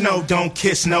that I know don't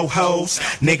kiss no hoes.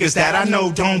 Niggas that I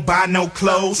know don't buy no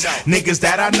clothes. Niggas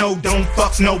that I know don't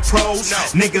fuck no pros.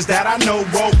 Niggas that I know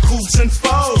roll coops and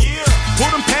foes.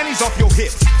 Pull them panties off your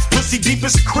hips. Pussy deep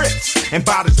as Crips and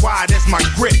about as wide as my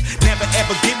grip. Never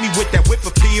ever get me with that whip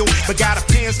appeal, but got a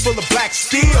pants full of black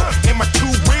steel. Am I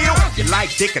too real? You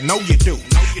like dick, I know you do.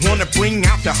 Wanna bring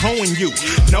out the hoe in you.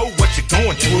 Know what you're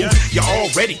going through. You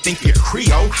already think you're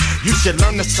Creole. You should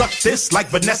learn to suck this like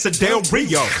Vanessa Del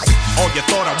Rio. Oh, you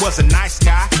thought I was a nice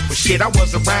guy, but shit, I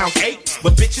was around 8,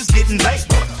 but bitches getting late.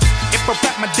 If I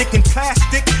wrap my dick in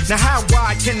plastic, now how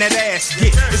wide can that ass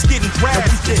get? It's getting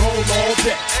drastic. Now we can roll all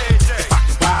day, if I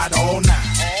can ride all night.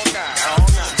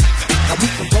 Now we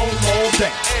can roll all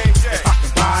day, if I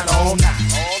can ride all night.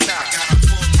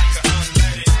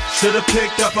 Should've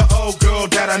picked up an old girl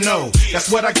that I know. That's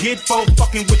what I get for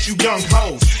fucking with you young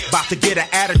hoes. About to get an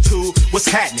attitude, what's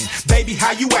happening? Baby,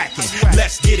 how you acting?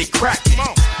 Let's get it cracking.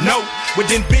 No, well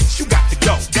then bitch, you got to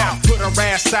go. Put her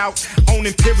ass out on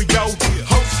Imperio.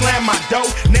 Ho slam my dough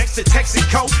next to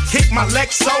Texaco. Kick my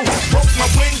Lexo, broke my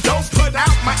window, put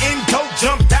out my endo.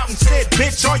 Jumped out and said,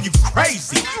 bitch, are you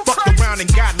crazy? Fucked around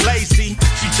and got lazy.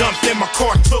 She jumped in my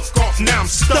car, took off, now I'm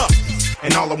stuck.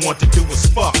 And all I want to do is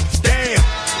fuck. Damn.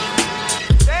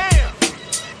 Damn.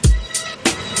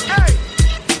 Hey.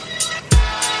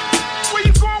 Where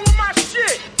you going with my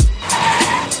shit?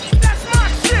 That's my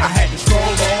shit. I had to stroll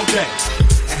all day.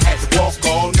 I had to walk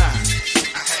all night.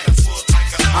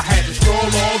 I had to stroll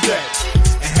all day.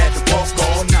 And had to walk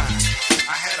all night.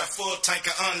 I had a full tank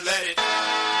of unleaded.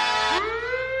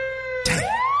 Damn.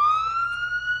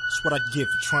 That's what I get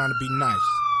for trying to be nice.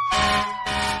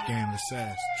 Scandalous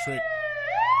ass trick.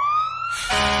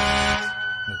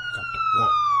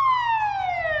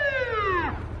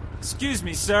 Excuse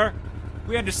me, sir.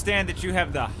 We understand that you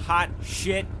have the hot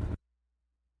shit.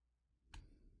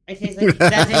 I taste like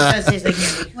that does taste like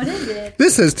candy. What is it?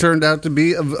 This has turned out to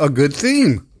be a good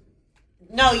theme.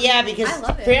 No, yeah, because I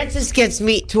love it. Francis gets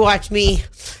me to watch me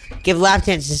give lap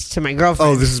dances to my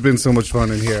girlfriend. Oh, this has been so much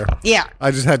fun in here. Yeah.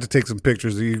 I just had to take some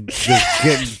pictures of you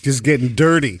just getting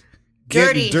dirty.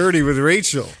 Getting dirty with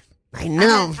Rachel. I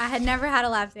know. I had never had a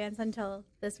lap dance until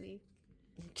this week.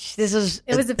 It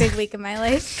was a big week in my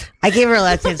life. I gave her a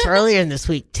lap dance earlier in this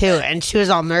week too, and she was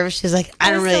all nervous. She was like,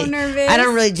 I don't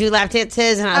really do lap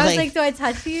dances. And I was like, do I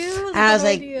touch you? And I was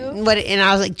like, what? And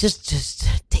I was like, just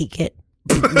take it.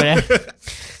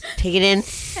 Take it in.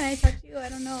 Can I touch you? I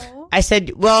don't know. I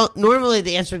said, well, normally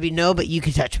the answer would be no, but you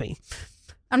can touch me.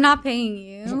 I'm not paying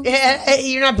you.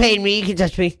 You're not paying me. You can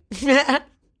touch me.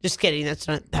 Just kidding. That's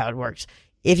not how it works.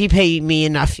 If you pay me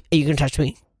enough, you can touch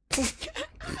me.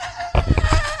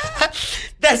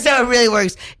 That's how it really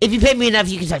works. If you pay me enough,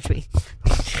 you can touch me.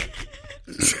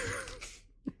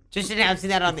 Just announcing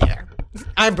that on the air.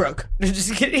 I'm broke.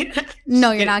 Just kidding.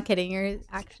 No, you're not kidding. You're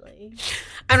actually.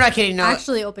 I'm not kidding. No,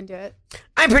 actually open to it.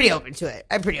 I'm pretty open to it.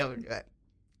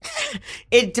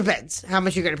 It depends how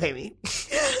much you're going to pay me.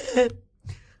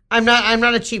 I'm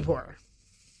not a cheap whore,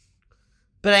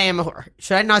 but I am a whore.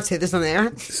 Should I not say this on the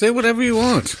air? Say whatever you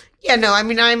want. Yeah, no, I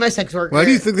mean, I'm a sex worker. Why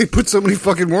do you think they put so many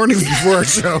fucking warnings before our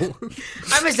show?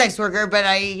 I'm a sex worker, but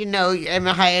I'm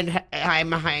a high-end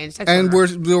sex and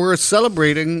worker. And we're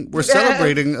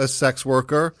celebrating a sex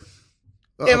worker.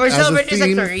 Yeah, we're celebrating a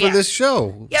sex worker, for this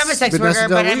show. Yeah, I'm a sex Vanessa worker,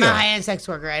 Del but I'm a Rio. high-end sex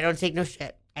worker. I don't take no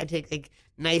shit. I take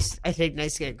nice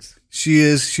gigs. She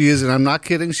is, and I'm not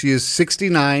kidding. She is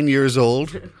 69 years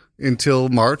old. Until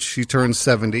March, she turns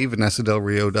 70. Vanessa Del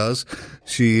Rio does.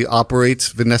 She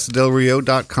operates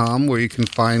VanessaDelRio.com, where you can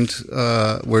find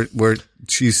where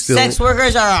she's still. Sex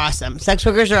workers are awesome. Sex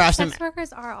workers are awesome.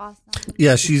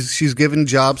 Yeah, she's given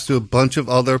jobs to a bunch of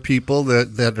other people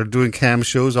that are doing cam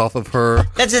shows off of her.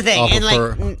 That's the thing, and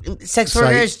like sex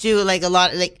workers do like a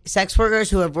lot. Like sex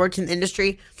workers who have worked in the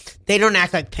industry, they don't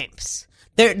act like pimps.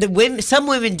 The women, some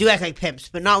women do act like pimps,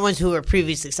 but not ones who were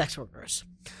previously sex workers.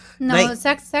 No, Like-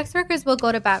 sex workers will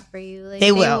go to bat for you. Like,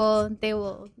 They will. They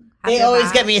will. have They your always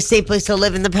back. get me a safe place to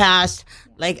live in the past.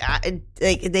 Like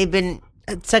they've been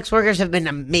sex workers have been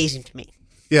amazing to me.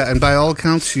 Yeah, and by all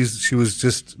accounts, she was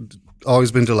just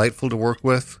always been delightful to work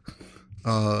with,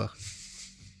 and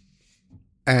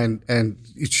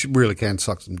she really can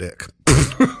suck some dick.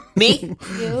 Me?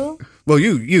 You? Well,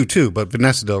 you too, but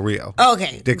Vanessa Del Rio. Oh,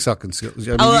 okay. Dick sucking skills.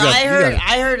 I mean,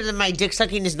 I heard that my dick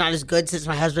sucking is not as good since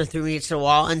my husband threw me against the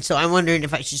wall, and so I'm wondering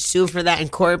if I should sue for that in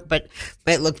court, but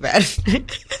might look bad.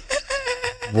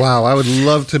 Wow, I would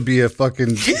love to be a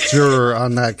fucking juror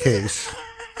on that case.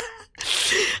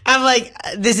 I'm like,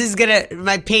 this is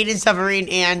my pain and suffering,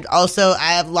 and also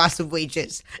I have loss of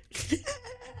wages.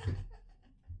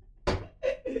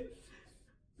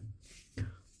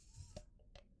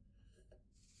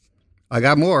 I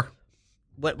got more.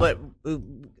 What?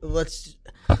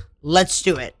 Let's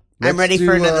do it. I'm ready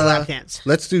for another lap dance.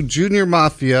 Let's do Junior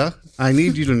Mafia. I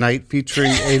Need You Tonight,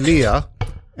 featuring Aaliyah,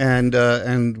 and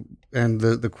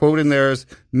the quote in there is,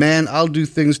 "Man, I'll do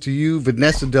things to you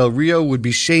Vanessa Del Rio would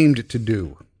be shamed to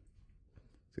do."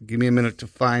 So give me a minute to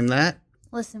find that.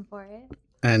 Listen for it.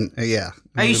 And yeah.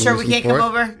 Are you sure we can't come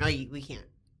over? No, we can't.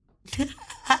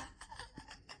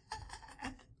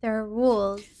 There are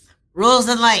rules. Rules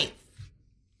in life.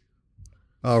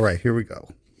 All right, here we go.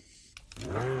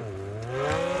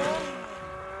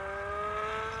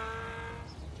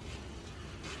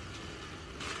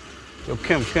 Yo,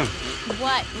 Kim.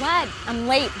 What? I'm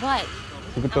late. What?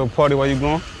 You can throw a party while you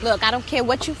gone? Look, I don't care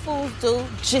what you fools do.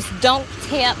 Just don't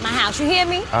tear up my house. You hear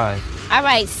me? All right. All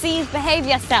right, C's, behave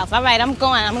yourself. All right, I'm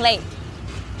going. I'm late.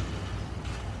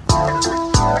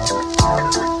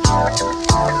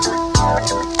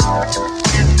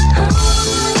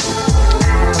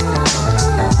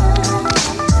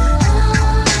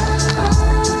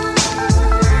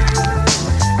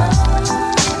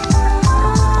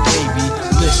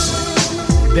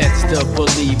 Best to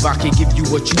believe I can give you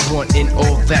what you want and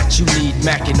all that you need.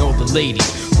 Mac and all the ladies,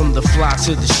 from the fly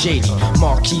to the shady.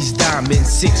 Marquise Diamond,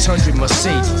 600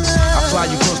 Mercedes. I fly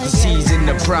you across the seas in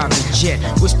a private jet.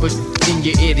 Whisper in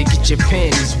your ear to get your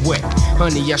panties wet.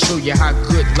 Honey, I show you how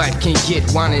good life can get.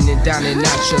 Whining and dining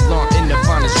nonchalant in the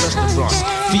finest restaurants.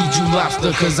 Feed you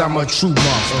lobster cause I'm a true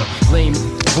monster. Lame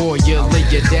boy, you lay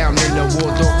you down in the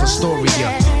Waldorf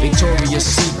Astoria. Victoria's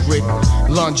Secret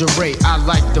lingerie, I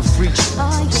like the freak.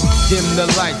 Dim the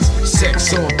lights,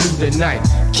 sex all through the night.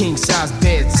 King size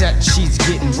bed, satin sheets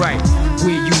getting right.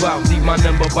 Where you out, leave my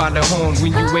number by the horn.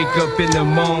 When you wake up in the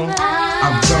morning,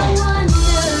 I'm gone.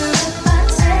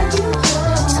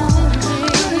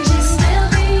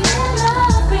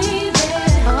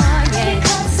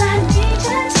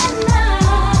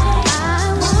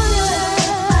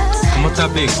 ¿Cómo está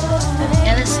Big?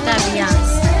 Él está bien.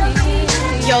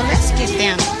 Yo, let's get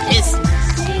down to business.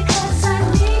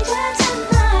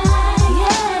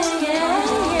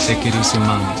 Take it easy,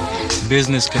 mami.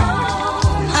 Business can wait.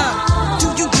 Do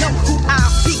you know who I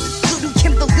be? Little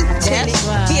Kim the Lieutenant.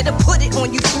 Here to put it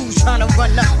on you fools trying to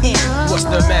run up in. What's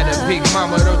the matter, big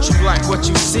mama? Don't you like what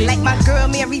you see? Like my girl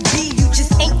Mary B, you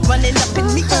just ain't running up in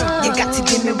me. You got to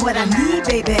give me what I need,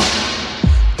 baby.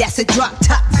 That's a drop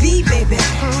top V, baby.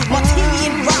 Martini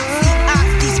and Roxy,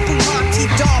 Ozzy, Spumante,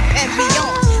 Dom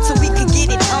Perignon. So we can get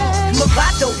it on.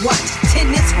 Movado watch,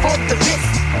 tennis for the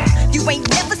wrist. You ain't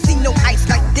never seen no ice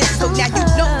like this. So now you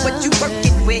know what you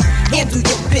working with. Handle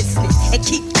your business and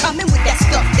keep coming with that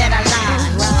stuff that I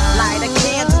like. Light a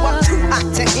candle, I'm too hot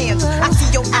to handle. I see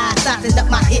your eyes sizing up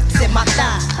my hips and my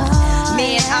thighs.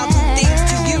 Man, I'll do things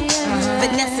to you.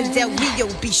 Vanessa Del Rio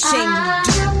be shamed to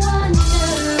do.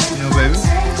 You know, baby,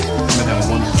 I've been having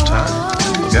a wonderful time.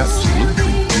 Look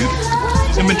absolutely beautiful.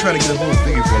 I've been trying to get a hold of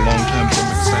Biggie for a long time, so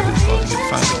I'm excited about it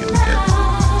finally getting together.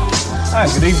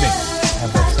 Hi, good evening. I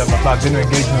have a 7 o'clock dinner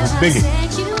engagement with Biggie.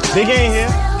 Biggie ain't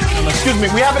here. Excuse me,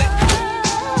 we have it.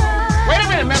 Wait a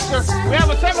minute, mister. We have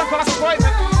a 7 o'clock appointment.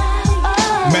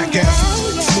 Mac ass,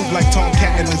 smooth like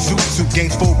Tomcat in a zoot suit.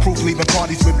 Games full proof, leaving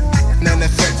parties with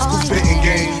NFX. School spitting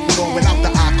game, with or without the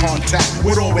eye contact.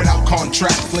 With or without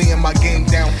contract, laying my game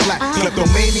down flat.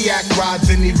 Kleptomaniac rides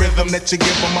any rhythm that you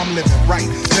give them, I'm living right.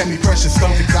 Semi-precious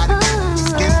stuff, exotic,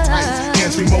 skin tight.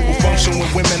 Hands-free mobile function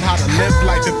with women, how to live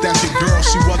life. If that's your girl,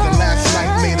 she wasn't last night.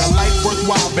 Made a life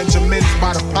worthwhile, Benjamins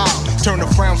by the pile. Turn the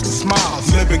frowns to smiles,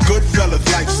 living good fellas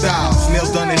lifestyles. Nails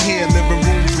done in hair, living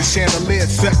rooms with chandeliers.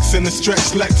 Sex in the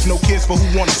stretch legs, no kids for who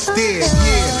wanna stare.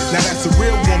 Yeah, now that's a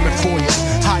real woman for you.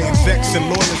 High execs and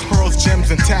lawyers, pearls,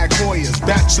 gems, and tag Hoyas.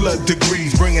 Bachelor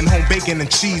degrees, bringing home bacon and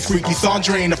cheese. Freaky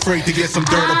Sandra ain't afraid to get some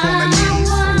dirt up on her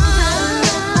knees.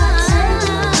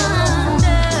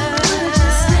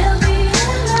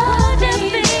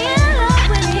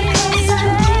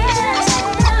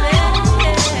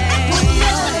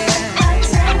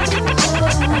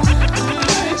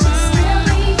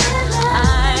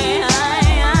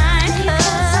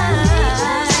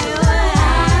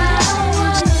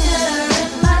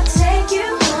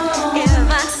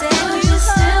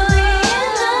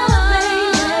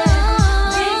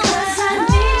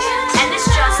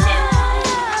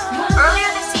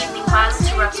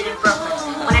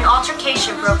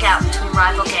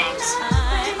 rival gangs.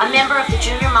 A member of the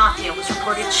Junior Mafia was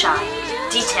reported shot.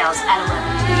 Details at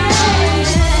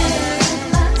 11.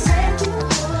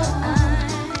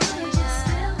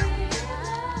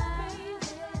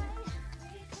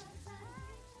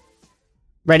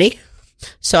 Ready?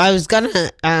 So I was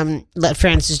gonna let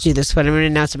Francis do this, but I'm gonna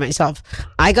announce it myself.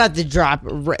 I got the drop.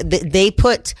 They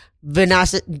put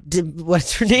Vanessa,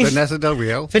 what's her name? Vanessa Del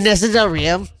Rio. Vanessa Del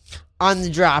Rio on the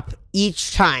drop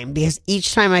each time, because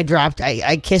each time I dropped,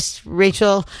 I kissed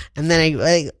Rachel, and then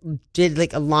I did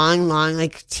like a long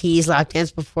like tease lap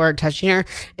dance before touching her,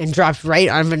 and dropped right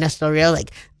on Vanessa Del Rio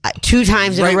 2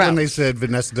 times in a row. Right when they said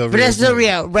Vanessa Del Rio. Vanessa Del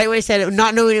Rio, right when I said it,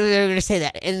 not knowing they were going to say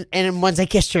that. And once I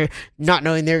kissed her, not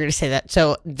knowing they were going to say that.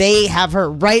 So they have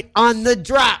her right on the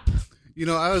drop. You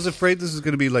know, I was afraid this was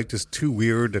going to be just too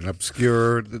weird and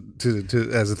obscure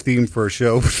to as a theme for a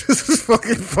show. This is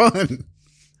fucking fun.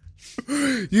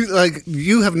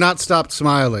 You have not stopped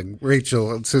smiling,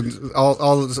 Rachel, since all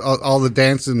the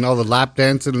dancing, all the lap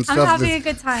dancing and stuff. I'm having a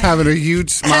good time. Having a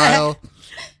huge smile.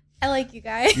 I like you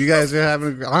guys. You guys are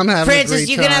having. I'm having. Francis, a great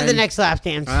you time. can have the next lap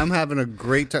dance. I'm having a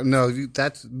great time. No,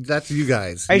 that's you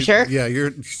guys. Are you sure? Yeah,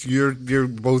 you're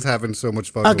both having so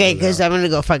much fun. Okay, because I'm gonna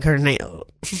go fuck her tonight.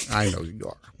 I know you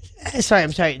are. Sorry,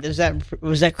 I'm sorry. Was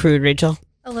that crude, Rachel?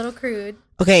 A little crude.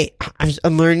 Okay,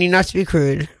 I'm learning not to be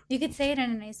crude. You could say it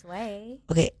in a nice way.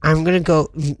 Okay, I'm gonna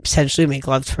go essentially make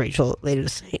love to Rachel later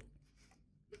this night.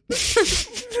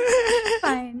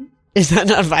 Fine. Is that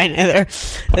not fine either?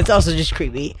 That's also just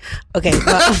creepy. Okay,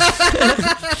 well,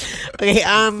 okay.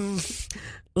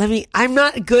 I'm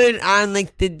not good on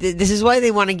this is why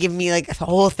they want to give me a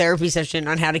whole therapy session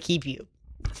on how to keep you.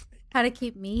 How to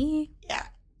keep me? Yeah.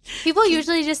 People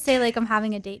usually just say I'm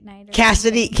having a date night. Or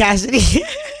Cassidy.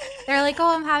 They're like,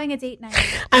 oh, I'm having a date night.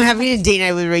 I'm having a date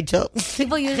night with Rachel.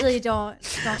 People usually don't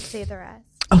say the rest.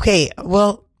 Okay,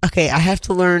 well, I have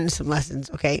to learn some lessons.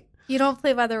 Okay. You don't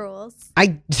play by the rules.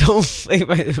 I don't play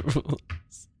by the rules.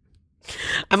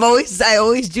 I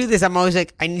always do this. I'm always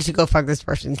like, I need to go fuck this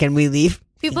person. Can we leave?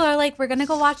 People are like, we're going to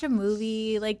go watch a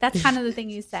movie. That's kind of the thing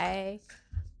you say.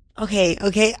 Okay.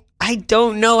 I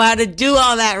don't know how to do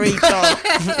all that,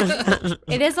 Rachel.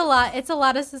 It is a lot. It's a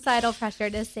lot of societal pressure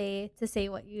to say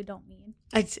what you don't mean.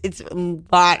 It's a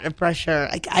lot of pressure.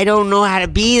 I don't know how to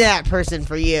be that person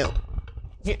for you.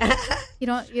 You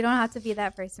don't have to be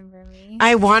that person for me.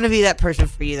 I want to be that person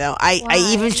for you, though.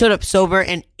 I even showed up sober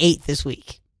and ate this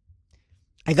week.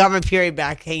 I got my period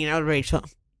back hanging out with Rachel.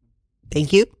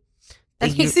 Thank you.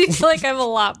 That makes me feel like I have a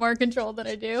lot more control than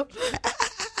I do.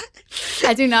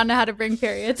 I do not know how to bring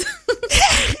periods.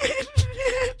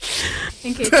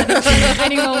 In case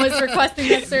anyone was requesting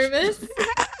that service.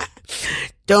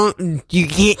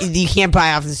 You can't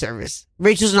buy off the service.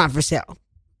 Rachel's not for sale.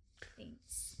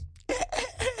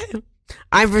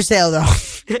 I'm for sale though.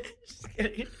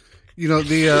 You know,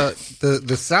 the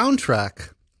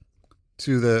soundtrack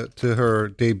to her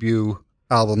debut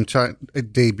album,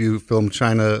 debut film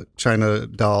China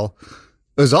Doll,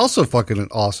 is also fucking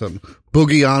awesome.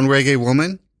 Boogie On Reggae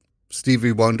Woman,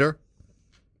 Stevie Wonder.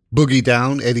 Boogie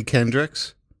Down, Eddie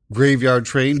Kendricks. Graveyard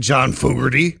Train, John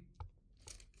Fogerty.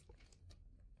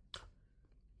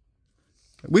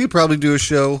 We could probably do a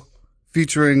show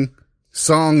featuring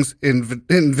songs in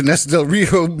Vanessa Del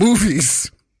Rio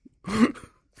movies.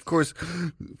 Of course,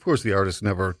 the artist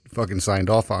never fucking signed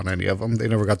off on any of them. They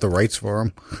never got the rights for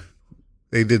them.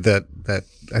 They did that.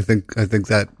 I think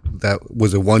that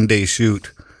was a one-day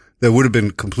shoot that would have been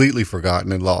completely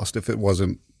forgotten and lost if it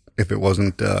wasn't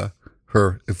the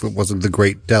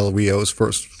great Del Rio's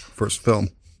first film.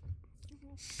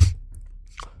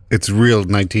 It's real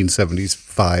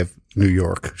 1975 New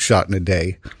York, shot in a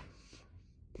day.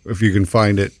 If you can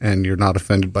find it and you're not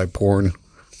offended by porn,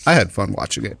 I had fun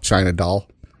watching it. China Doll.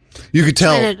 You could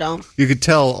tell. You could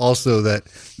tell also that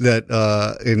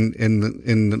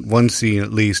in one scene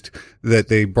at least that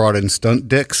they brought in stunt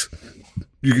dicks.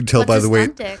 You can tell by the way.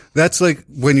 That's like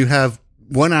when you have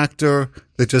one actor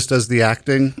that just does the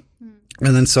acting,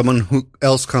 and then someone who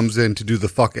else comes in to do the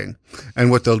fucking.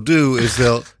 And what they'll do is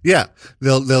they'll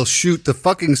shoot the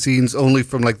fucking scenes only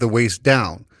from the waist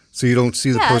down. So you don't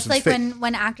see the person's face. Yeah, it's like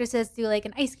when actresses do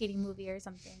an ice skating movie or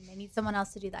something. They need someone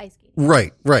else to do the ice skating.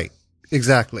 Right.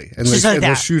 Exactly. And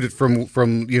they'll shoot it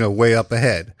from way up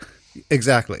ahead.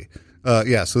 Exactly. So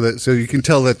you can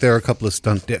tell that there are a couple of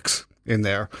stunt dicks in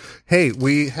there. Hey,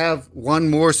 we have one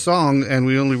more song and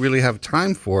we only really have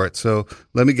time for it. So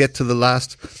let me get to the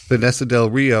last Vanessa Del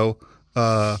Rio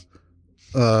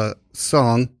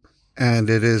song, and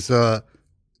it is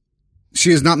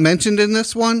she is not mentioned in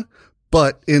this one,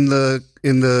 but in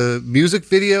the music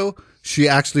video, she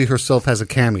actually herself has a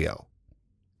cameo.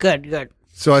 Good.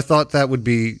 So I thought that would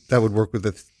work with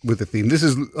the theme. This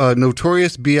is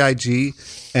Notorious B.I.G.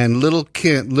 and Lil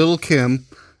Kim,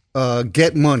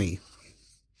 Get Money.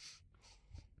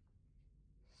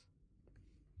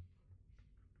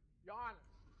 Your Honor,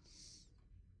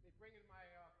 they're bringing my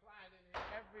client in here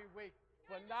every week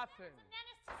for nothing.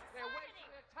 They're wasting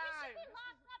their time. He should be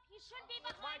locked up. He should be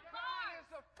behind bars. My client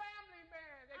is a family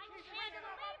man. They keep bringing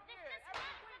him up here.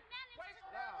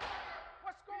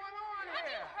 What's going on here? Have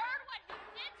you heard what he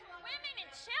did to women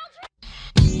and children?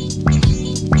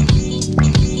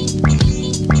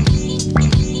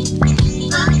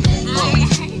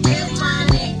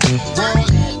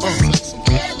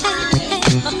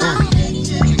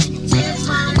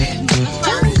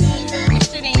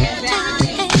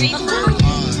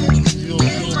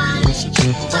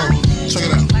 Check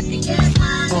it out.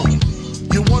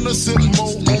 You wanna sit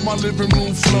more on my living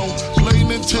room floor? Play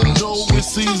Nintendo with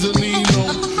Seasonino.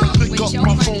 Pick up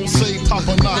my phone, say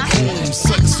Papa not home.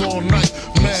 Sex all night,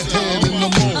 mad head in the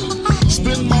moon.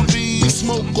 Spin my V,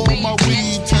 smoke on my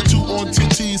weed. Tattoo on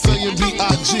TT saying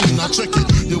B.I.G. Now check it.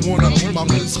 You wanna be my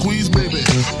man squeeze, baby?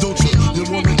 Don't you? You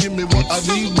wanna give me what I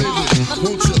need, baby?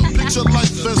 Won't you? Picture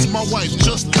life as my wife.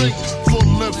 Just think. Full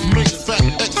left, make fat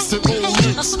X and all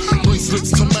links.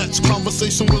 Bracelets to match.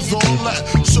 Conversation was all that.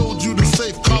 Showed you the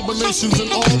safe combinations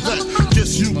and all that.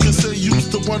 Guess you can say you's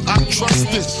the one I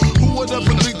trusted. Who would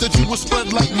ever think that you would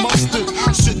spread like mustard?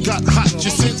 Shit got hot.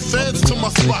 You sent feds to my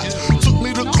spot. Took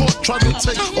me to court, tried to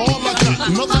take all I got.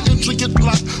 Another intricate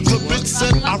plot. The bitch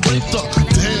said I raped her.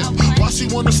 Damn. Why she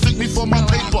wanna stick me for my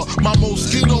paper? My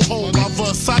Moschino hole, my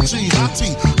Versace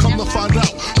hottie. Come to find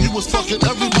out, you was fucking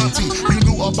everybody. You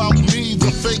knew about me,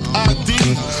 the fake ID.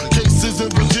 Cases in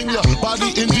Virginia, body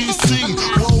in DC.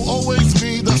 Whoa, always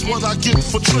me, that's what I get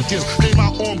for tricking. Came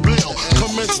out on bail,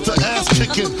 commenced to ass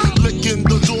kicking. Licking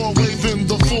the door, waving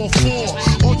the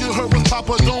 4-4. All you heard was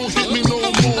Papa, don't hit me no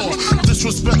more.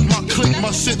 Disrespect my clique,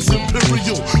 my shit's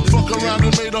imperial. Fuck around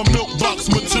and made a milk box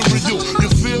material. You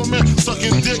feel me?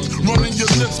 Sucking dick, running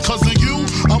your lips cause of you.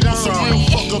 I'm on some real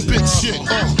fuck a bitch shit. I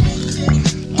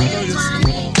know you're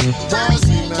why is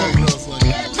he mad at us like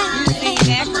that?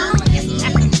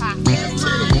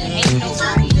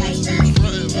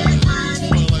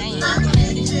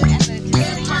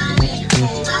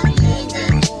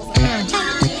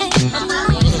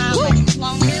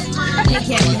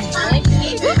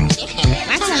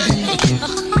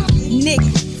 Nick,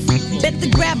 better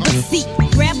grab a seat.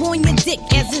 Grab on your dick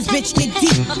as this bitch get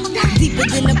deep. Deeper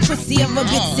than the pussy of a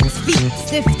bitch 6 feet.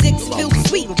 Stiff dicks feel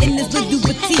sweet in this little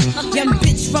petite. Young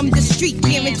bitch from the street,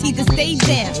 guaranteed to stay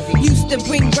down. Used to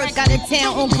bring work out of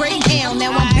town on Greyhound.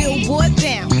 Now I'm Billboard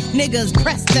bound. Niggas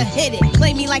pressed to hit it.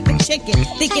 Play me like a chicken,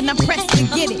 thinking I'm pressed to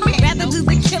get it. Rather do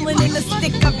the killing than the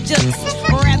stick up jokes.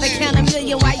 Or rather count a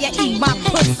million while you eat my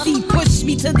pussy. Push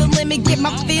me to the limit, get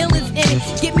my feelings in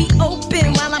it. Get me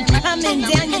open while I'm coming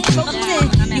down your throat.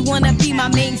 You wanna be my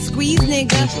main squeeze,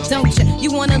 nigga? Don't you?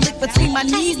 You wanna lick between my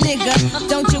knees, nigga?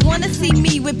 Don't you wanna see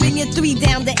me whipping your 3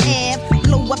 down the Ave?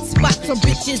 Blow up spots for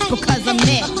bitches because I'm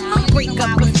mad. Break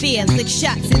up affairs, lick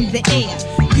shots in the air.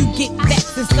 You get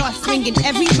vexed and start swinging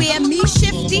everywhere. Me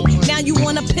shifty, now you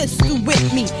want a pistol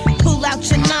with me. Pull out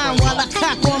your 9 while I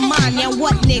cock on mine. Now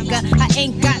what, nigga? I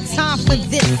ain't got time for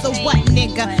this, so what,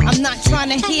 nigga? I'm not trying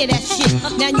to hear that shit.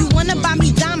 Now you wanna buy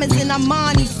me diamonds in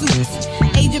Armani suits.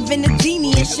 Age of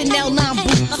Venedini and Chanel 9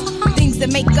 boots. Things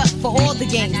that make up for all the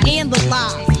games and the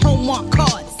lies. Homework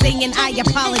cards saying I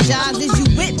apologize. Is you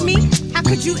with me? How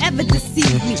could you ever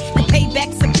deceive me? The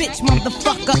payback's a bitch,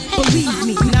 motherfucker, believe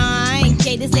me. Nah, I ain't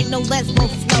gay, this ain't no lesbo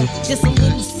flow. Just a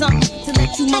little something to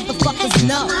let you motherfuckers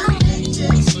know.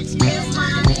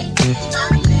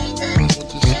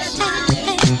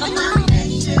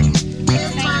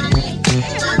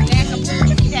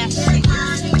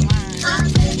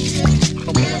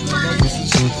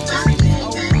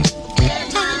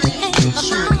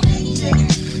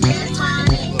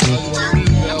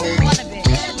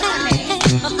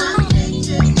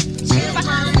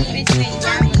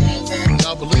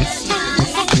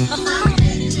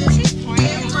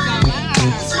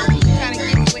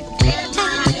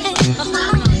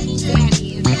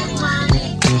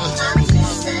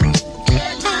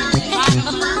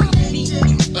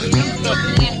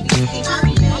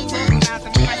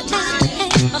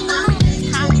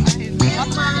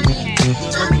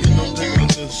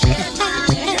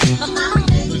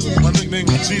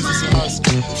 Jesus in high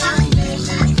school.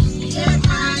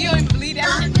 You don't even believe that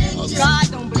shit? God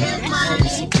don't believe that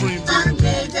shit. Fuck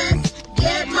niggas,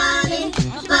 get money.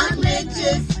 Fuck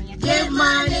bitches, get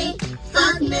money.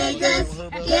 Fuck niggas,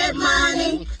 get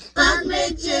money. Fuck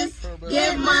bitches,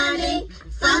 get money.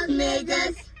 Fuck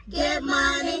niggas, get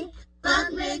money.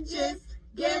 Fuck bitches,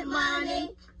 get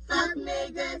money. Fuck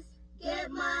niggas,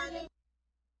 get money.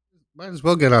 Might as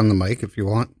well get on the mic if you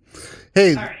want.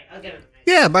 Hey, All right, I'll get it.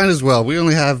 yeah, might as well. We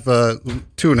only have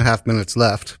 2.5 minutes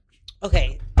left.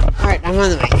 Okay. All right, I'm on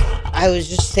the mic. I was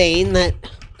just saying that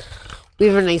we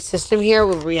have a nice system here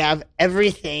where we have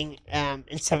everything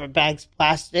in separate bags: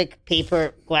 plastic,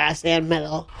 paper, glass, and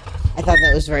metal. I thought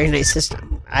that was a very nice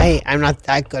system. I'm not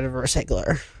that good of a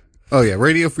recycler. Oh yeah,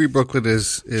 Radio Free Brooklyn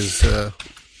is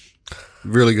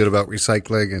really good about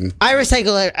recycling, and I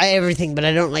recycle everything, but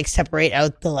I don't like separate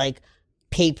out the like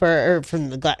paper or from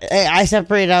the glass. I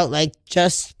separate out like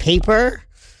just paper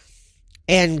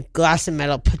and glass and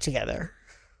metal put together.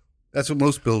 that's what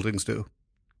most buildings do.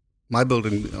 My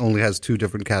building only has 2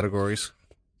 different categories.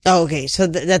 Oh, okay. So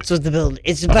that's what the building.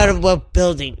 It's about what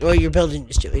building or your building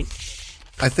is doing.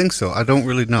 I think so. I don't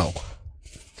really know.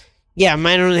 Yeah,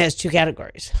 mine only has 2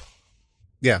 categories.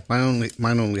 Yeah,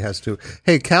 mine only has 2.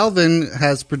 Hey, Calvin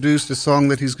has produced a song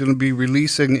that he's going to be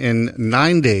releasing in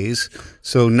 9 days.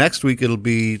 So next week it'll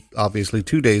be obviously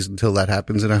 2 days until that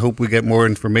happens, and I hope we get more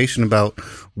information about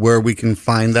where we can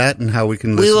find that and how we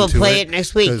can listen to it. We will play it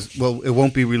next week. Well, it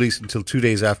won't be released until 2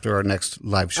 days after our next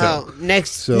live show. Oh,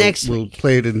 next we'll week.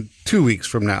 play it in 2 weeks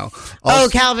from now. Oh,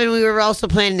 Calvin, we were also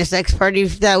planning a sex party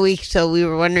that week, so we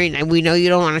were wondering, and we know you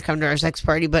don't want to come to our sex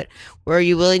party, but were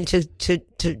you willing to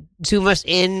zoom us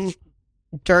in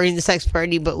during the sex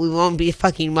party, but we won't be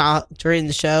fucking while during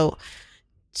the show?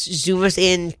 Zoom us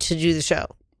in to do the show.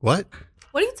 What?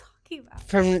 What are you talking about?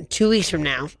 From 2 weeks from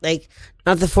now, like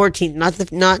not the 14th,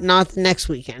 not the next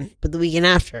weekend, but the weekend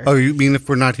after. Oh, you mean if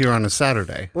we're not here on a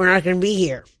Saturday? We're not going to be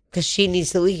here because she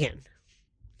needs the weekend.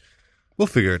 We'll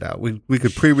figure it out. We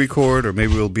could pre-record, or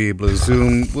maybe we'll be able to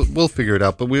Zoom. We'll figure it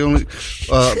out. But we only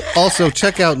also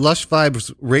check out Lush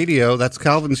Vibes Radio. That's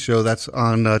Calvin's show. That's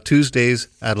on Tuesdays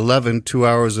at 11. 2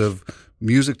 hours of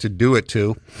music to do it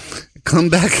to. Come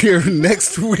back here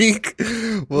next week.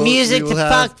 Music to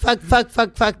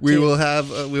fuck. We will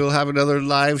have another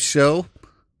live show,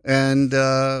 and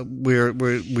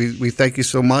we thank you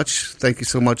so much. Thank you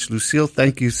so much, Lucille.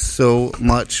 Thank you so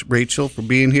much, Rachel, for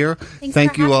being here.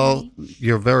 Thank you all.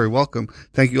 You're very welcome.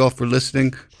 Thank you all for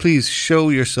listening. Please show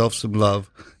yourself some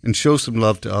love and show some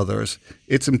love to others.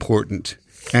 It's important,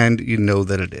 and you know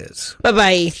that it is.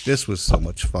 Bye-bye. This was so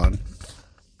much fun.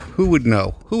 Who would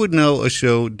know? Who would know a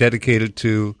show dedicated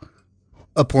to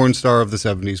a porn star of the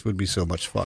 70s would be so much fun?